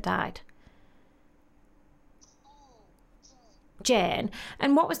wife that died. Jane.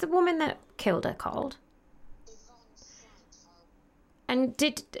 And what was the woman that killed her called? And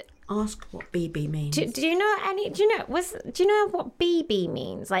ask what BB means? Do you know what BB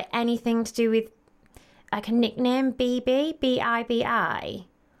means? Like anything to do with like a nickname, BB, BIBI,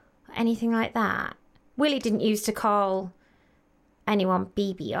 anything like that. Willie didn't used to call anyone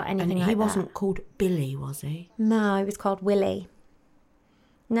BB or anything like that. And he wasn't called Billy, was he? No, he was called Willie.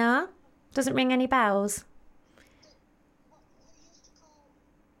 No, doesn't ring any bells.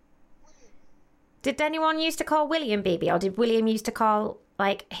 Did anyone used to call William BB, or did William used to call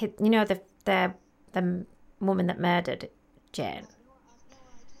the woman that murdered Jane?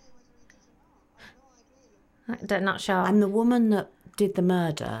 I'm not sure. And the woman that did the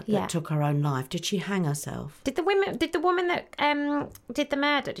murder, that took her own life, did she hang herself? Did the woman that did the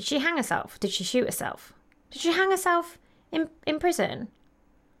murder? Did she hang herself? Did she shoot herself? Did she hang herself in prison?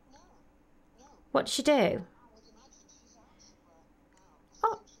 No. What did she do?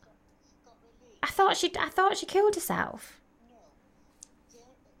 I thought she killed herself. No.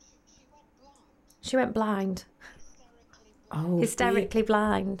 She went blind. Oh, hysterically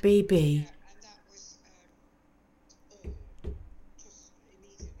blind. BB.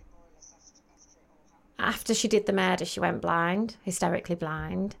 After she did the murder, she went blind, hysterically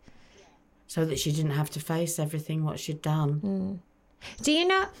blind. So that she didn't have to face everything what she'd done. Do you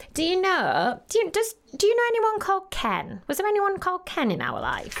know anyone called Ken? Was there anyone called Ken in our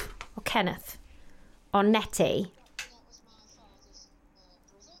life? Or Kenneth? Or Nettie?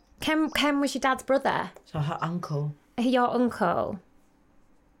 Ken was your dad's brother? So her uncle. Your uncle?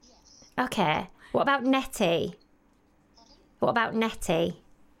 Yes. Okay. What about Nettie? What about Nettie?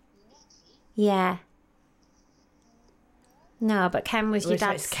 Yeah. No, but Ken was your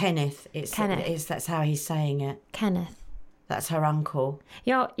dad's... It's Kenneth. Kenneth. That's how he's saying it. Kenneth. That's her uncle.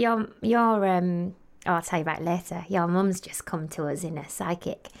 I'll tell you about it later. Your mum's just come to us in a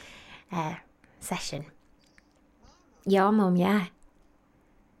psychic session. Your mum, yeah.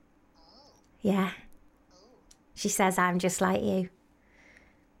 Yeah. She says I'm just like you.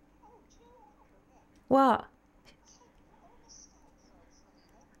 What?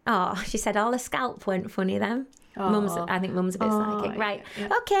 Oh, she said all the scalp weren't funny then. I think Mum's a bit psychic. Right. Yeah.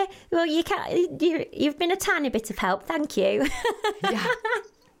 Okay. Well, you've been a tiny bit of help. Thank you. Yeah.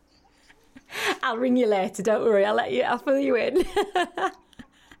 I'll ring you later. Don't worry. I'll fill you in.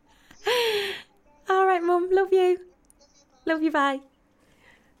 All right, Mum. Love you. Love you. Bye.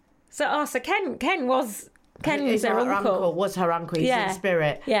 So Ken was her uncle. Was her uncle. He's in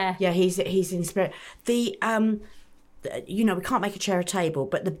spirit. Yeah. Yeah, he's in spirit. The we can't make a chair a table,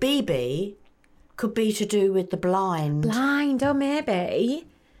 but the BB could be to do with the blind. Blind, oh maybe.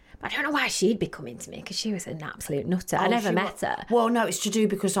 But I don't know why she'd be coming to me, because she was an absolute nutter. I never met her. Well, no, it's to do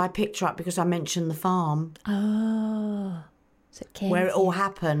because I picked her up because I mentioned the farm. Oh. So it came where it all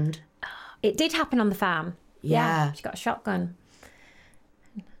happened. It did happen on the farm. Yeah. She got a shotgun.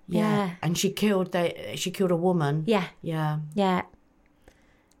 Yeah. And she killed a woman. Yeah. Yeah. Yeah.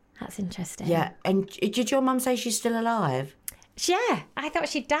 That's interesting. Yeah. And did your mum say she's still alive? Yeah. I thought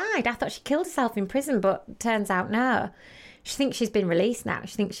she died. I thought she killed herself in prison, but turns out no. She thinks she's been released now.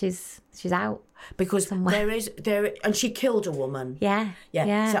 She thinks she's out. Because somewhere. and she killed a woman. Yeah.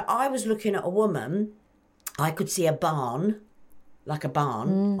 Yeah. So I was looking at a woman. I could see a barn, like a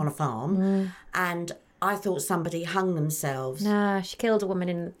barn on a farm, and I thought somebody hung themselves. No, she killed a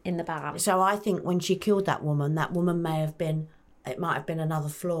woman in the barn. So I think when she killed that woman it might have been another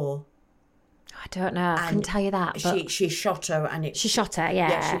floor. I don't know. I couldn't tell you that. But She shot her, and she shot her. Yeah.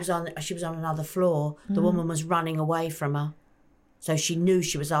 Yeah, she was on another floor. The woman was running away from her, so she knew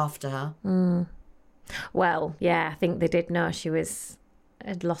she was after her. Well, yeah, I think they did know she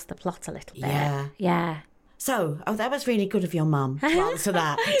had lost the plot a little bit. Yeah. Yeah. So, that was really good of your mum to answer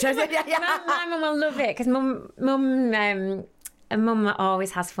that. My mum will love it, because mum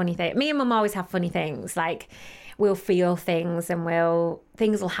always has funny things. Me and mum always have funny things. Like, we'll feel things and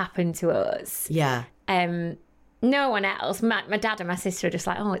things will happen to us. Yeah. No one else. My dad and my sister are just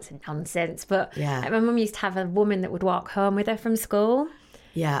like, oh, it's nonsense. But yeah. My mum used to have a woman that would walk home with her from school.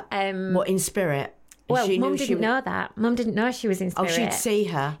 Yeah. What, in spirit? Well, Mum didn't know that. Mum didn't know she was in spirit. Oh, she'd see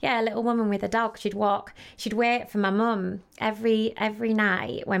her? Yeah, a little woman with a dog. She'd wait for my mum every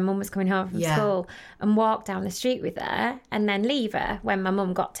night when Mum was coming home from school, and walk down the street with her and then leave her when my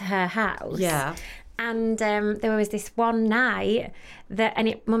mum got to her house. Yeah. And there was this one night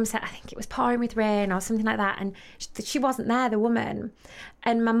Mum said, I think it was pouring with rain or something like that, and she wasn't there, the woman.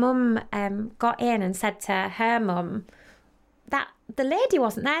 And my mum got in and said to her mum that the lady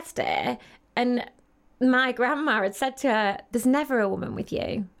wasn't there today, and my grandma had said to her, there's never a woman with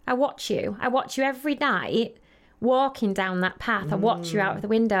you. I watch you every night walking down that path. I watch you out of the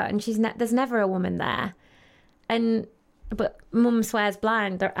window, and there's never a woman there. But Mum swears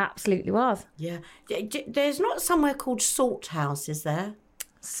blind, there absolutely was. Yeah. There's not somewhere called Salt House, is there?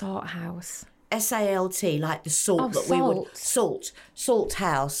 Salt House. SALT, like the salt that salt. we would... Salt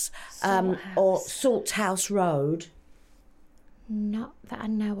House. Or Salt House Road. Not that I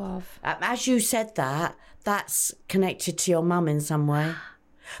know of. As you said that, that's connected to your mum in some way.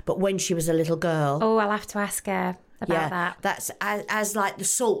 But when she was a little girl... Oh, I'll have to ask her about that. That's as like the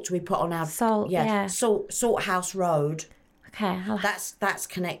salt we put on our... Salt, yeah. Salt House Road. Okay. That's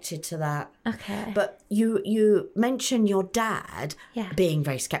connected to that. Okay. But you mentioned your dad being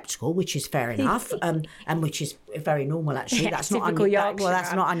very sceptical, which is fair enough, and which is very normal actually. That's not unusual. Well,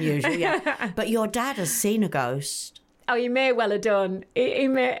 that's not unusual. Yeah. But your dad has seen a ghost. Oh, he may well have done. He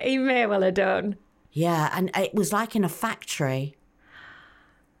may well have done. Yeah, and it was like in a factory.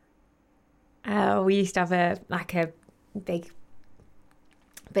 Oh, we used to have a big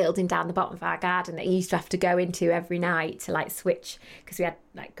building down the bottom of our garden that he used to have to go into every night to like switch, because we had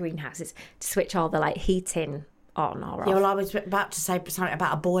like greenhouses, to switch all the like heating on or off. Yeah, well, I was about to say something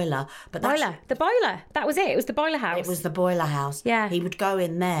about a boiler, but the boiler. That was it. It was the boiler house. It was the boiler house. Yeah, he would go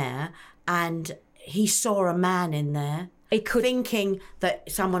in there and he saw a man in there. Thinking that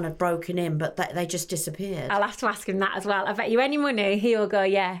someone had broken in, but they just disappeared. I'll have to ask him that as well. I bet you any money he'll go,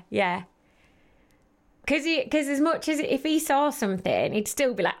 yeah. Because as much as if he saw something, he'd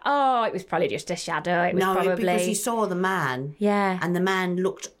still be like, oh, it was probably just a shadow. It was probably... because he saw the man. Yeah. And the man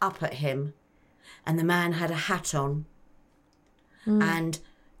looked up at him, and the man had a hat on. And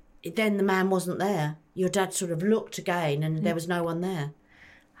then the man wasn't there. Your dad sort of looked again, and there was no one there.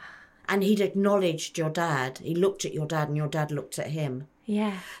 And he'd acknowledged your dad. He looked at your dad, and your dad looked at him.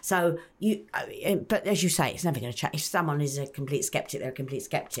 Yeah. So but as you say, it's never going to change. If someone is a complete skeptic, they're a complete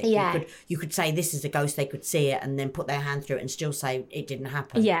skeptic. Yeah. You could say this is a ghost. They could see it and then put their hand through it and still say it didn't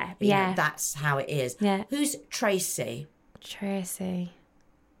happen. Yeah. You know, that's how it is. Yeah. Who's Tracy? Tracy.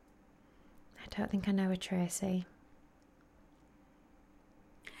 I I don't think I know a Tracy.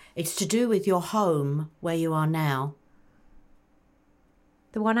 It's to do with your home where you are now.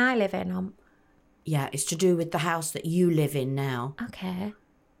 The one I live in? Yeah, it's to do with the house that you live in now. Okay.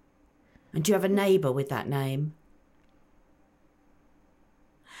 And do you have a neighbour with that name?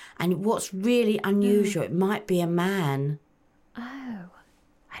 And what's really unusual, it might be a man. Oh,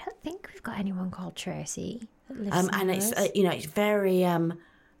 I don't think we've got anyone called Tracy that lives And near it's, us. it's very,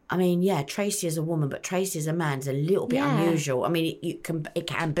 I mean, yeah, Tracy is a woman, but Tracy as a man's a little bit unusual. I mean, it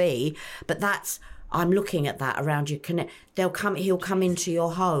can be, but that's, I'm looking at that around you. He'll come into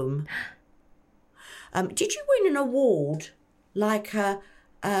your home. Did you win an award like a,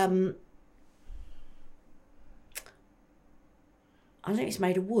 I think it's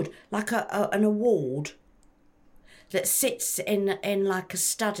made of wood, like an award that sits in like a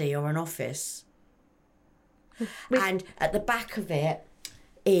study or an office. And at the back of it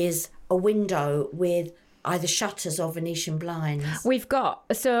is a window with either shutters or Venetian blinds. We've got,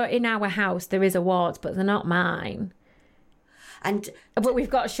 so in our house there is awards, but they're not mine. But we've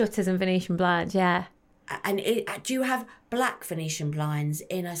got shutters and Venetian blinds, yeah. And do you have black Venetian blinds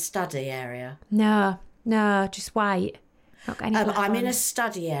in a study area? No, just white. Not got any black I'm in a ones.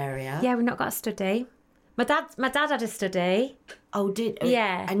 study area. Yeah, we've not got a study. My dad had a study. Oh,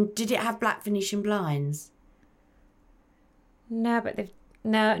 Yeah. And did it have black Venetian blinds? No, but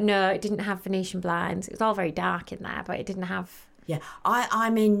no, it didn't have Venetian blinds. It was all very dark in there, but it didn't have. Yeah,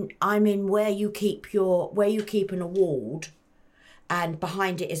 I'm in where you keep an award, and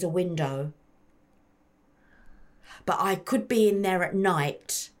behind it is a window. But I could be in there at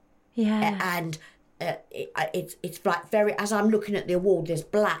night. Yeah. And it's like very, as I'm looking at the award, there's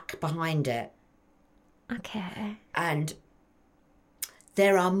black behind it. Okay. And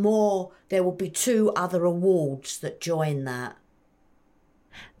there will be 2 other awards that join that.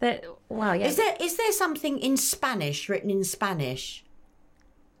 Well, yeah. Is there something in Spanish, written in Spanish?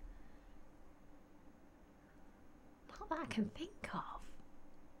 Not that I can think of.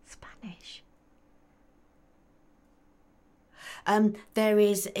 Spanish. There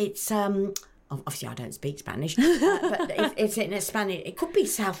is, obviously I don't speak Spanish, but it's in a Spanish, it could be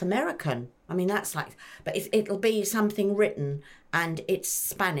South American. I mean, that's like, but it'll be something written and it's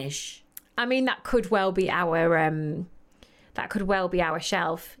Spanish. I mean, that could well be our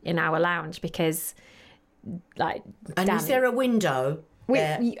shelf in our lounge because, like, And is there a window?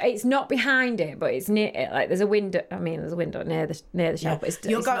 It's not behind it, but it's near it. Like, there's a window. I mean, there's a window near the shelf. Yeah. But it's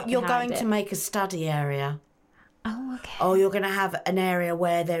You're not going behind to it. make a study area. Oh, okay. Or you're going to have an area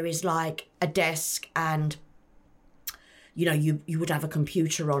where there is like a desk and, you would have a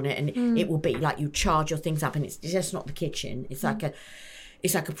computer on it and it will be like you charge your things up and it's just not the kitchen. It's like a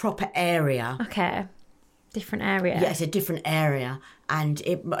proper area. Okay. Different area. Yeah, it's a different area and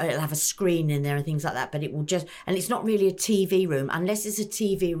it'll have a screen in there and things like that, but it will and it's not really a TV room unless it's a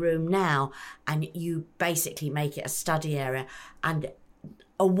TV room now and you basically make it a study area and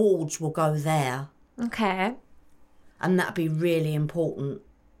awards will go there. Okay. And that'd be really important.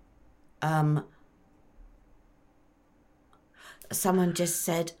 Someone just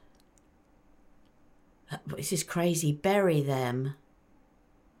said, this is crazy, bury them.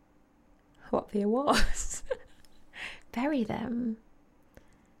 What the awards? Bury them.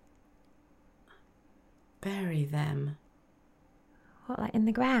 Bury them. What, like in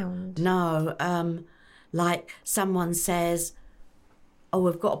the ground? No, like someone says, oh,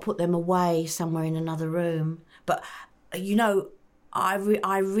 we've got to put them away somewhere in another room. But, I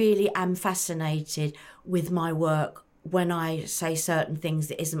really am fascinated with my work when I say certain things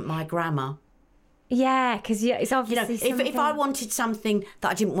that isn't my grammar. Yeah, because it's obviously if I wanted something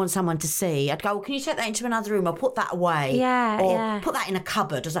that I didn't want someone to see, I'd go, well, can you take that into another room or put that away? Or put that in a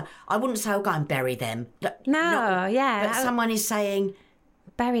cupboard. I wouldn't say, oh, go and bury them. No, yeah. But someone is saying...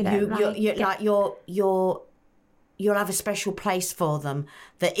 Bury them. You'll have a special place for them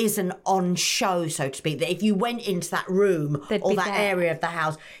that isn't on show, so to speak. That if you went into that room or that area of the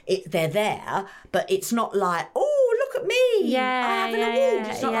house, they're there, but it's not like, oh, look at me. Yeah, I have an award.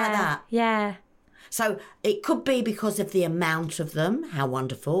 It's not like that. Yeah. So it could be because of the amount of them, how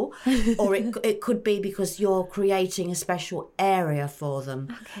wonderful, or it could be because you're creating a special area for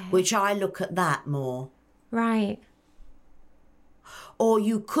them, which I look at that more. Right. Or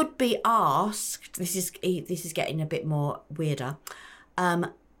you could be asked, this is getting a bit more weirder,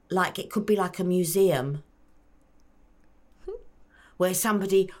 like it could be like a museum where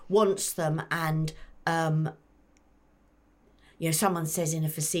somebody wants them and, someone says in a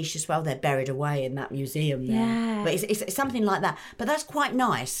facetious, well, they're buried away in that museum there. Yeah. But it's something like that. But that's quite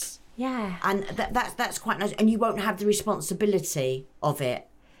nice. Yeah. And that's quite nice. And you won't have the responsibility of it.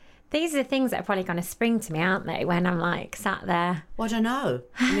 These are the things that are probably going to spring to me, aren't they, when I'm like sat there? Well, I don't know.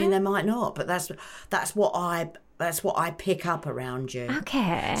 I mean, they might not, but that's what I pick up around you.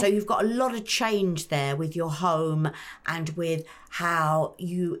 Okay. So you've got a lot of change there with your home and with how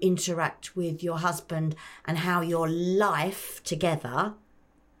you interact with your husband and how your life together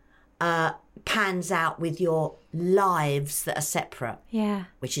pans out with your lives that are separate. Yeah.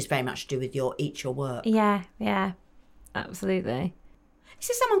 Which is very much to do with your work. Yeah, yeah. Absolutely. Is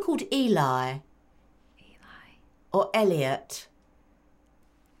there someone called Eli? Or Elliot?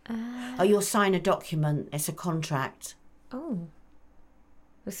 You'll sign a document. It's a contract. Oh.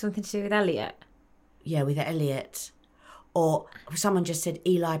 There's something to do with Elliot. Yeah, with Elliot. Or someone just said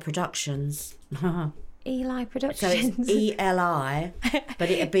Eli Productions. Eli So Productions. it's ELI, but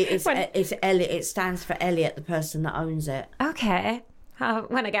it's Elliot. It stands for Elliot, the person that owns it. Okay.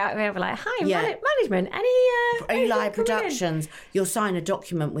 When I get out of here, I'll be like, hi, Yeah. management. Any Eli anything coming in? Productions. You'll sign a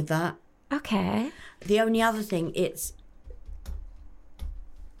document with that. Okay. The only other thing, it's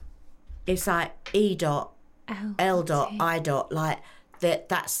like E dot, L dot, I dot, like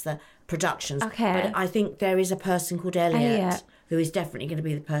that's the productions. Okay. But I think there is a person called Elliot who is definitely going to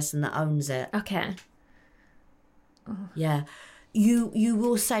be the person that owns it. Okay. Yeah. You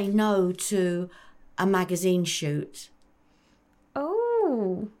will say no to a magazine shoot.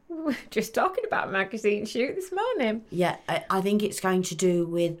 Oh, just talking about a magazine shoot this morning. Yeah, I think it's going to do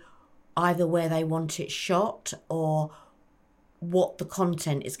with either where they want it shot or what the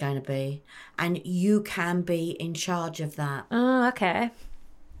content is going to be. And you can be in charge of that. Oh, okay.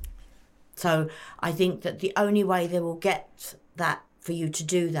 So I think that the only way they will get that for you to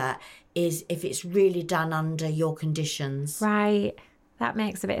do that is if it's really done under your conditions. Right. That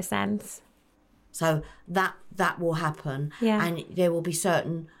makes a bit of sense. So that will happen. Yeah. And there will be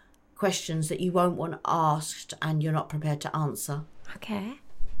certain questions that you won't want asked and you're not prepared to answer. Okay.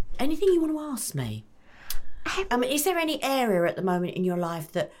 Anything you want to ask me? I mean, is there any area at the moment in your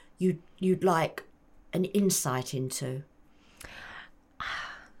life that you'd like an insight into?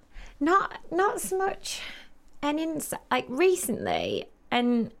 Not so much an insight. Like recently,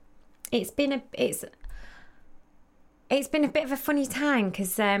 and it's been a bit of a funny time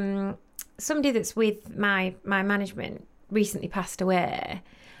because somebody that's with my management recently passed away,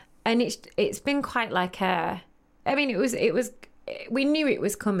 and it's been quite like a. I mean, it was. We knew it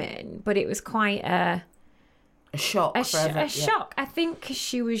was coming, but it was quite a shock. A shock. I think 'cause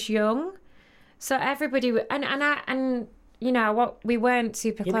she was young, so everybody and you know what, we weren't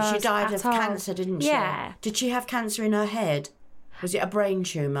super close. Yeah, but she died of all. cancer, didn't she? Yeah. Did she have cancer in her head? Was it a brain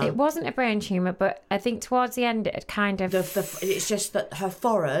tumour? It wasn't a brain tumour, but I think towards the end it had kind of. It's just that her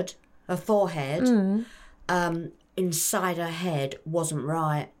forehead, inside her head wasn't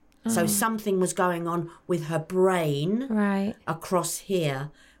right. So something was going on with her brain Right. across here,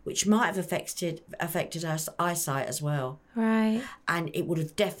 which might have affected her eyesight as well. Right. And it would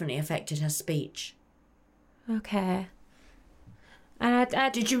have definitely affected her speech. Okay. And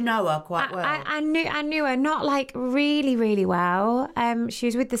Did you know her quite well? I knew her not like really, really well. She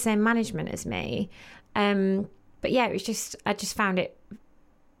was with the same management as me. But yeah, it was I just found it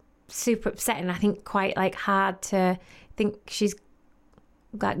super upsetting. I think quite like hard to think she's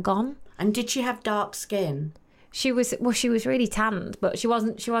like gone. And did she have dark skin? She was really tanned, but she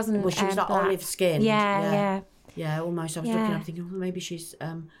wasn't. Well, she was like black. olive skin. Yeah. Yeah, almost. I was looking, I'm thinking, well, maybe she's,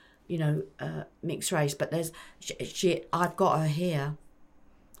 mixed race. But there's, I've got her here.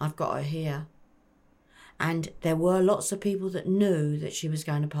 And there were lots of people that knew that she was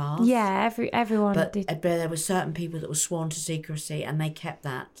going to pass. Yeah, everyone but, did. But there were certain people that were sworn to secrecy, and they kept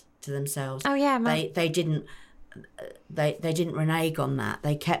that to themselves. Oh yeah, they didn't renege on that.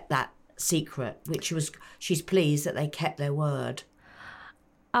 They kept that secret, she's pleased that they kept their word.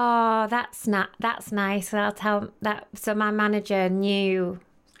 Oh, that's nice. I'll tell that. So my manager knew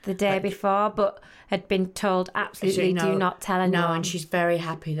the day before, but had been told absolutely do not tell anyone. No, and she's very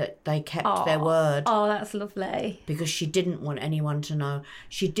happy that they kept their word. Oh, that's lovely. Because she didn't want anyone to know.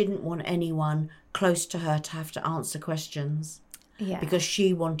 She didn't want anyone close to her to have to answer questions. Yeah. Because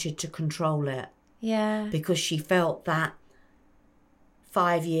she wanted to control it. Yeah. Because she felt that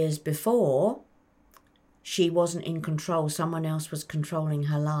 5 years before, she wasn't in control. Someone else was controlling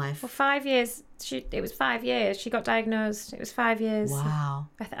her life. Well, 5 years. It was 5 years. She got diagnosed. It was 5 years. Wow.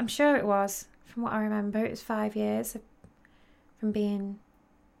 I'm sure it was. From what I remember, it was 5 years from being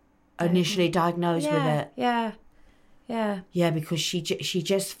initially diagnosed with it. Yeah. Yeah, because she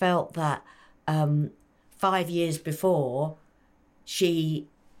just felt that 5 years before,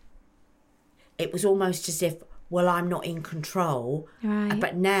 it was almost as if, well, I'm not in control, Right.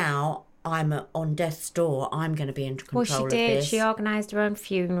 but now I'm on death's door, I'm going to be in control of this. Well, she did. She organised her own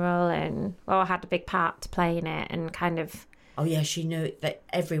funeral and had a big part to play in it, and kind of. Oh yeah, she knew that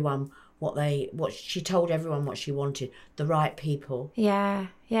everyone what she told everyone what she wanted, the right people. Yeah,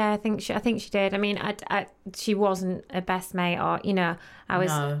 I think she did. I mean, she wasn't a best mate, or I was.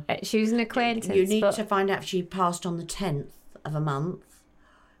 No. She was an acquaintance. You need to find out if she passed on the 10th of a month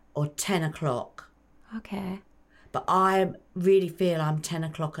or 10 o'clock. Okay. But I really feel I'm 10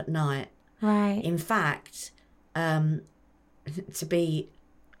 o'clock at night. Right. In fact, to be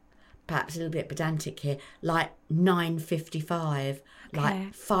perhaps a little bit pedantic here, like 9:55,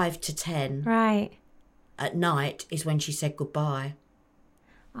 like 5 to 10 right at night is when she said goodbye.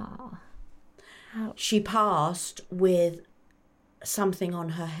 Oh. She passed with something on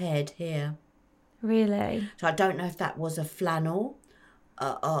her head here. Really? So I don't know if that was a flannel,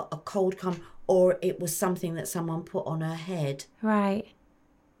 a cold comb, or it was something that someone put on her head. Right.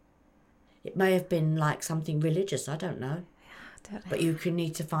 It may have been like something religious, I don't know. But you can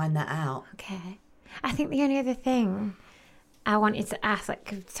need to find that out. Okay. I think the only other thing I wanted to ask,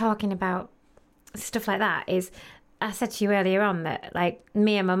 like talking about stuff like that, is I said to you earlier on that like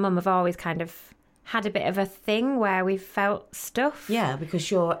me and my mum have always kind of had a bit of a thing where we felt stuff. Yeah, because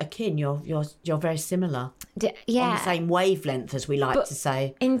you're akin, you're very similar. Yeah. On the same wavelength, as we like to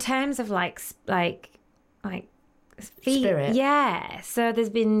say. In terms of like feet, Spirit. Yeah. So there's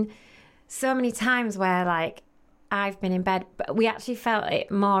been so many times where like I've been in bed, but we actually felt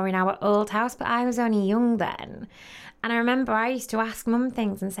it more in our old house, but I was only young then. And I remember I used to ask mum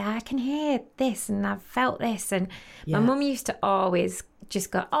things and say, I can hear this and I've felt this. And my mum used to always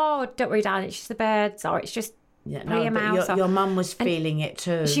just go, oh, don't worry, darling, it's just the birds, or it's just a mouse. Your mum was feeling it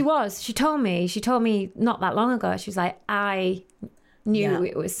too. She was. She told me not that long ago. She was like, I knew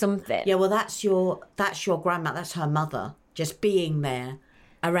it was something. Yeah, well, that's your grandma. That's her mother. Just being there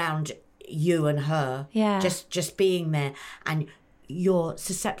around you and her. Yeah. Just being there, and you're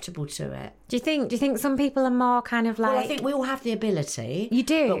susceptible to it. Do you think some people are more kind of like? Well, I think we all have the ability. You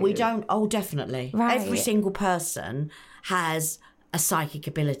do, but we don't. Oh, definitely. Right. Every single person has a psychic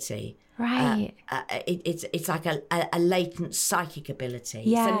ability. Right. It's like a latent psychic ability.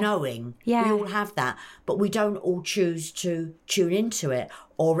 Yeah. It's a knowing. Yeah. We all have that, but we don't all choose to tune into it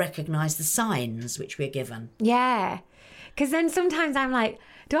or recognise the signs which we're given. Yeah. Because then sometimes I'm like,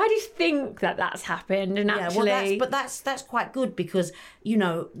 do I just think that that's happened? And actually... Well, that's quite good, because, you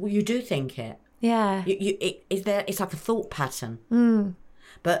do think it. Yeah. It's like a thought pattern.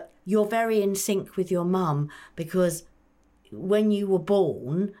 But you're very in sync with your mum, because when you were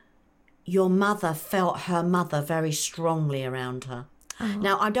born, your mother felt her mother very strongly around her. Oh.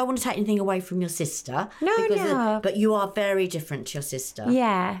 Now, I don't want to take anything away from your sister. No. But you are very different to your sister.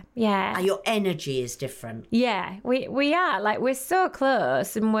 Yeah. And your energy is different. Yeah, we are. Like, we're so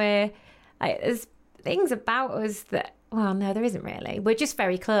close, and we're, like, there's things about us that, well, no, there isn't really. We're just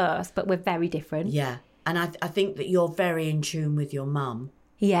very close, but we're very different. Yeah. And I think that you're very in tune with your mum.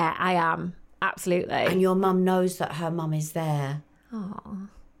 Yeah, I am. Absolutely. And your mum knows that her mum is there. Oh.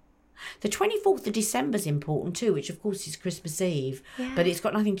 The 24th of December is important too, which of course is Christmas Eve, but it's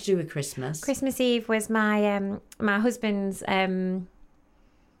got nothing to do with Christmas. Christmas Eve was my my husband's grandma's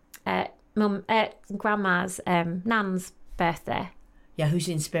Nan's birthday. Yeah, who's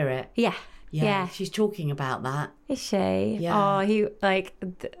in spirit? Yeah. She's talking about that. Is she? Yeah. Oh,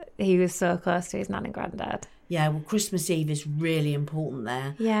 he was so close to his nan and granddad. Yeah, well, Christmas Eve is really important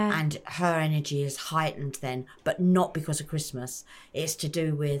there. Yeah. And her energy is heightened then, but not because of Christmas. It's to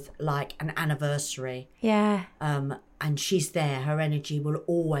do with, like, an anniversary. Yeah. And she's there. Her energy will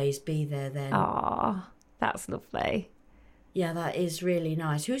always be there then. Oh, that's lovely. Yeah, that is really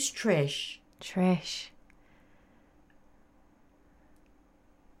nice. Who's Trish? Trish.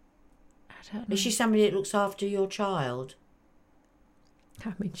 I don't know. Is she somebody that looks after your child?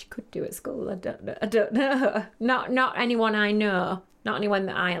 I mean, she could do at school. I don't know. Not anyone I know. Not anyone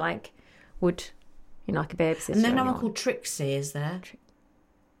that I like would, like a babysitter. And then no one called Trixie, is there?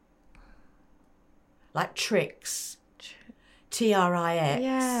 Like Trix. Trix.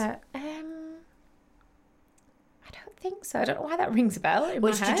 Yeah. I don't think so. I don't know why that rings a bell in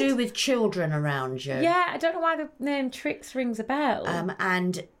Well, my it's head. to do with children around you. Yeah, I don't know why the name Trix rings a bell.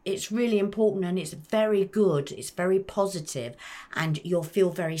 And it's really important, and it's very good. It's very positive, and you'll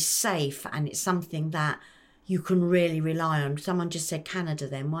feel very safe, and it's something that you can really rely on. Someone just said Canada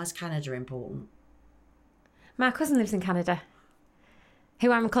then. Why is Canada important? My cousin lives in Canada.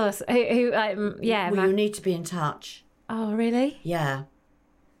 Who I'm close. Well, you need to be in touch. Oh, really? Yeah.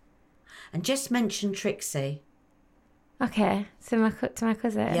 And just mention Trixie. Okay, to my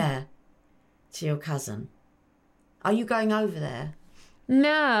cousin. Yeah, to your cousin. Are you going over there? No,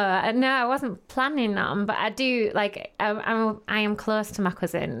 I wasn't planning on, but I do, like, I am close to my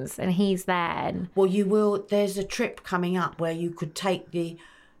cousins, and he's there. Well, you will. There's a trip coming up where you could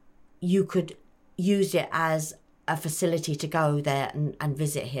you could use it as a facility to go there and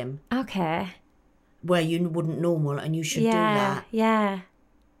visit him. Okay. Where you wouldn't normal, and you should do that. Yeah.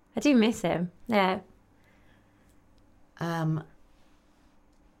 I do miss him. Yeah.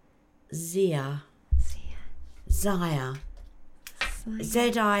 Zia. Zia.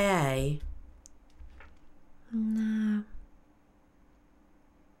 Z-I-A. No.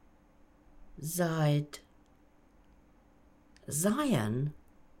 Zion. Zion?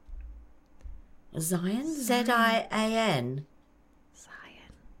 Z-I-A-N?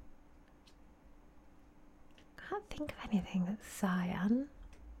 Zion. Can't think of anything that's Zion.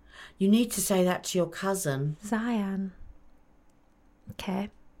 You need to say that to your cousin. Zion.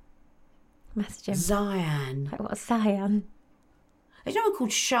 Okay. Message him. Zion. Like, what's Zion? There's no one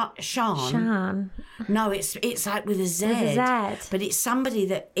called Sean. Shan. No, it's like with a Z. With a Z. But it's somebody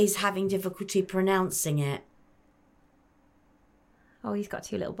that is having difficulty pronouncing it. Oh, he's got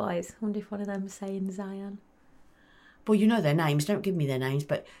 2 little boys. I wonder if one of them is saying Zion. Well, you know their names. Don't give me their names,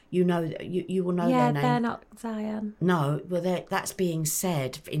 but you know you will know their name. Yeah, they're not Zion. No, well, that's being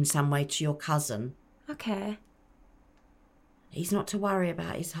said in some way to your cousin. Okay. He's not to worry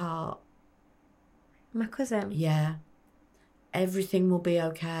about his heart. My cousin? Yeah. Everything will be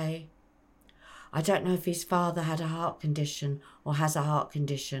okay. I don't know if his father had a heart condition or has a heart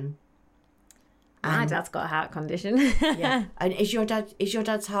condition. My dad's got a heart condition. Yeah. And is your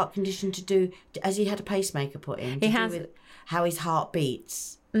dad's heart condition to do? Has he had a pacemaker put in? He has. Do with how his heart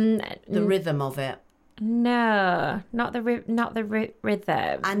beats, the rhythm of it. No, not the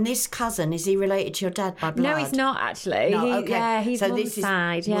rhythm. And this cousin, is he related to your dad by blood? No, he's not actually. No, okay. Yeah, he's so mum's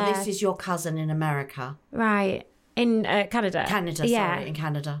side. Yeah. Well, this is your cousin in America. Right. In Canada. In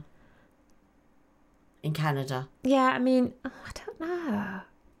Canada. In Canada. Yeah, I mean, I don't know.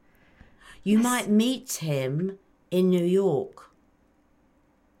 You might meet him in New York.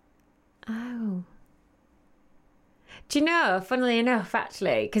 Oh. Do you know, funnily enough,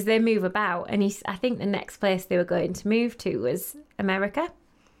 actually, because they move about, and I think the next place they were going to move to was America.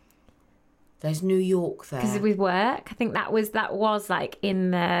 There's New York there. Because with work, I think that was like in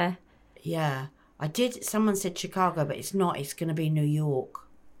the... Yeah. Someone said Chicago, but it's not. It's going to be New York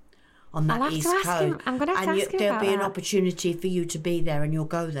on that East Coast. I'm going to have to ask him there'll about be an that. opportunity for you to be there, and you'll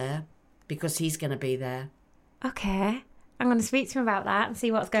go there because he's going to be there. Okay. I'm going to speak to him about that and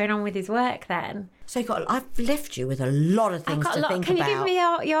see what's going on with his work then. So I've left you with a lot of things to think about. Can you give me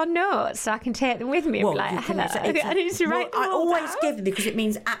your notes so I can take them with me? Well, like, hello. I need to write them I all always down. give them because it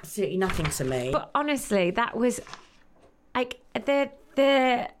means absolutely nothing to me. But honestly, that was like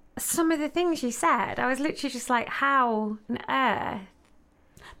some of the things you said. I was literally just like, how on earth?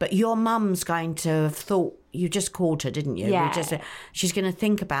 But your mum's going to have thought, you just called her, didn't you? Yeah. She's going to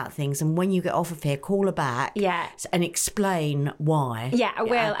think about things, and when you get off of here, call her back. Yeah. And explain why. Yeah, I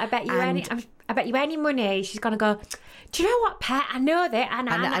will. I bet you any money, she's going to go, do you know what, Pet? I know that, and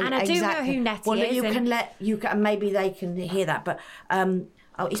I do know who Nettie well, is. Well, maybe they can hear that, but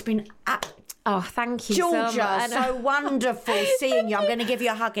it's been... Oh, thank you Georgia, so much. so wonderful seeing you. I'm going to give you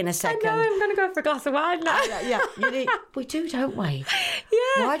a hug in a second. I know, I'm going to go for a glass of wine now. We do, don't we?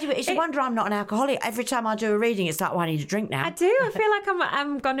 Yeah. Why do we? It's a wonder I'm not an alcoholic. Every time I do a reading, it's like, well, I need a drink now. I do. I feel like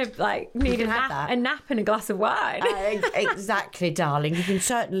I'm going to need a nap and a glass of wine. Exactly, darling. You can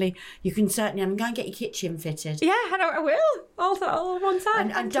certainly. I'm going to get your kitchen fitted. Yeah, I will. All one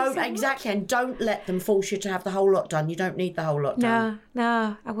time. And don't let them force you to have the whole lot done. You don't need the whole lot done.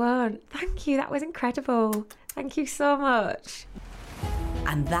 No, I won't. Thank you. That was incredible. Thank you so much.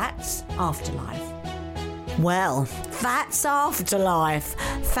 And that's Afterlife. Well, that's Afterlife.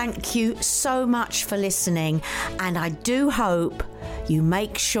 Thank you so much for listening, and I do hope you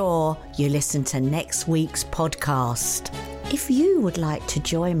make sure you listen to next week's podcast. If you would like to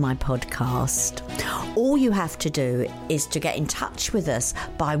join my podcast, all you have to do is to get in touch with us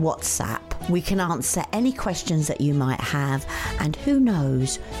by WhatsApp. We can answer any questions that you might have, and who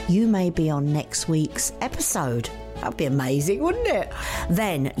knows, you may be on next week's episode. That'd be amazing, wouldn't it?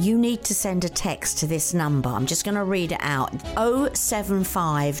 Then you need to send a text to this number. I'm just going to read it out.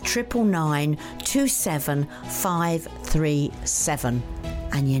 075 999 27537.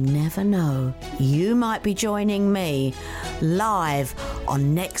 And you never know, you might be joining me live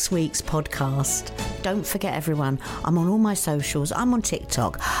on next week's podcast. Don't forget, everyone, I'm on all my socials. I'm on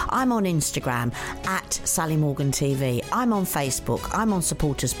TikTok. I'm on Instagram at Sally Morgan TV. I'm on Facebook. I'm on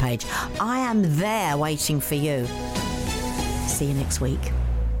supporters page. I am there waiting for you. See you next week.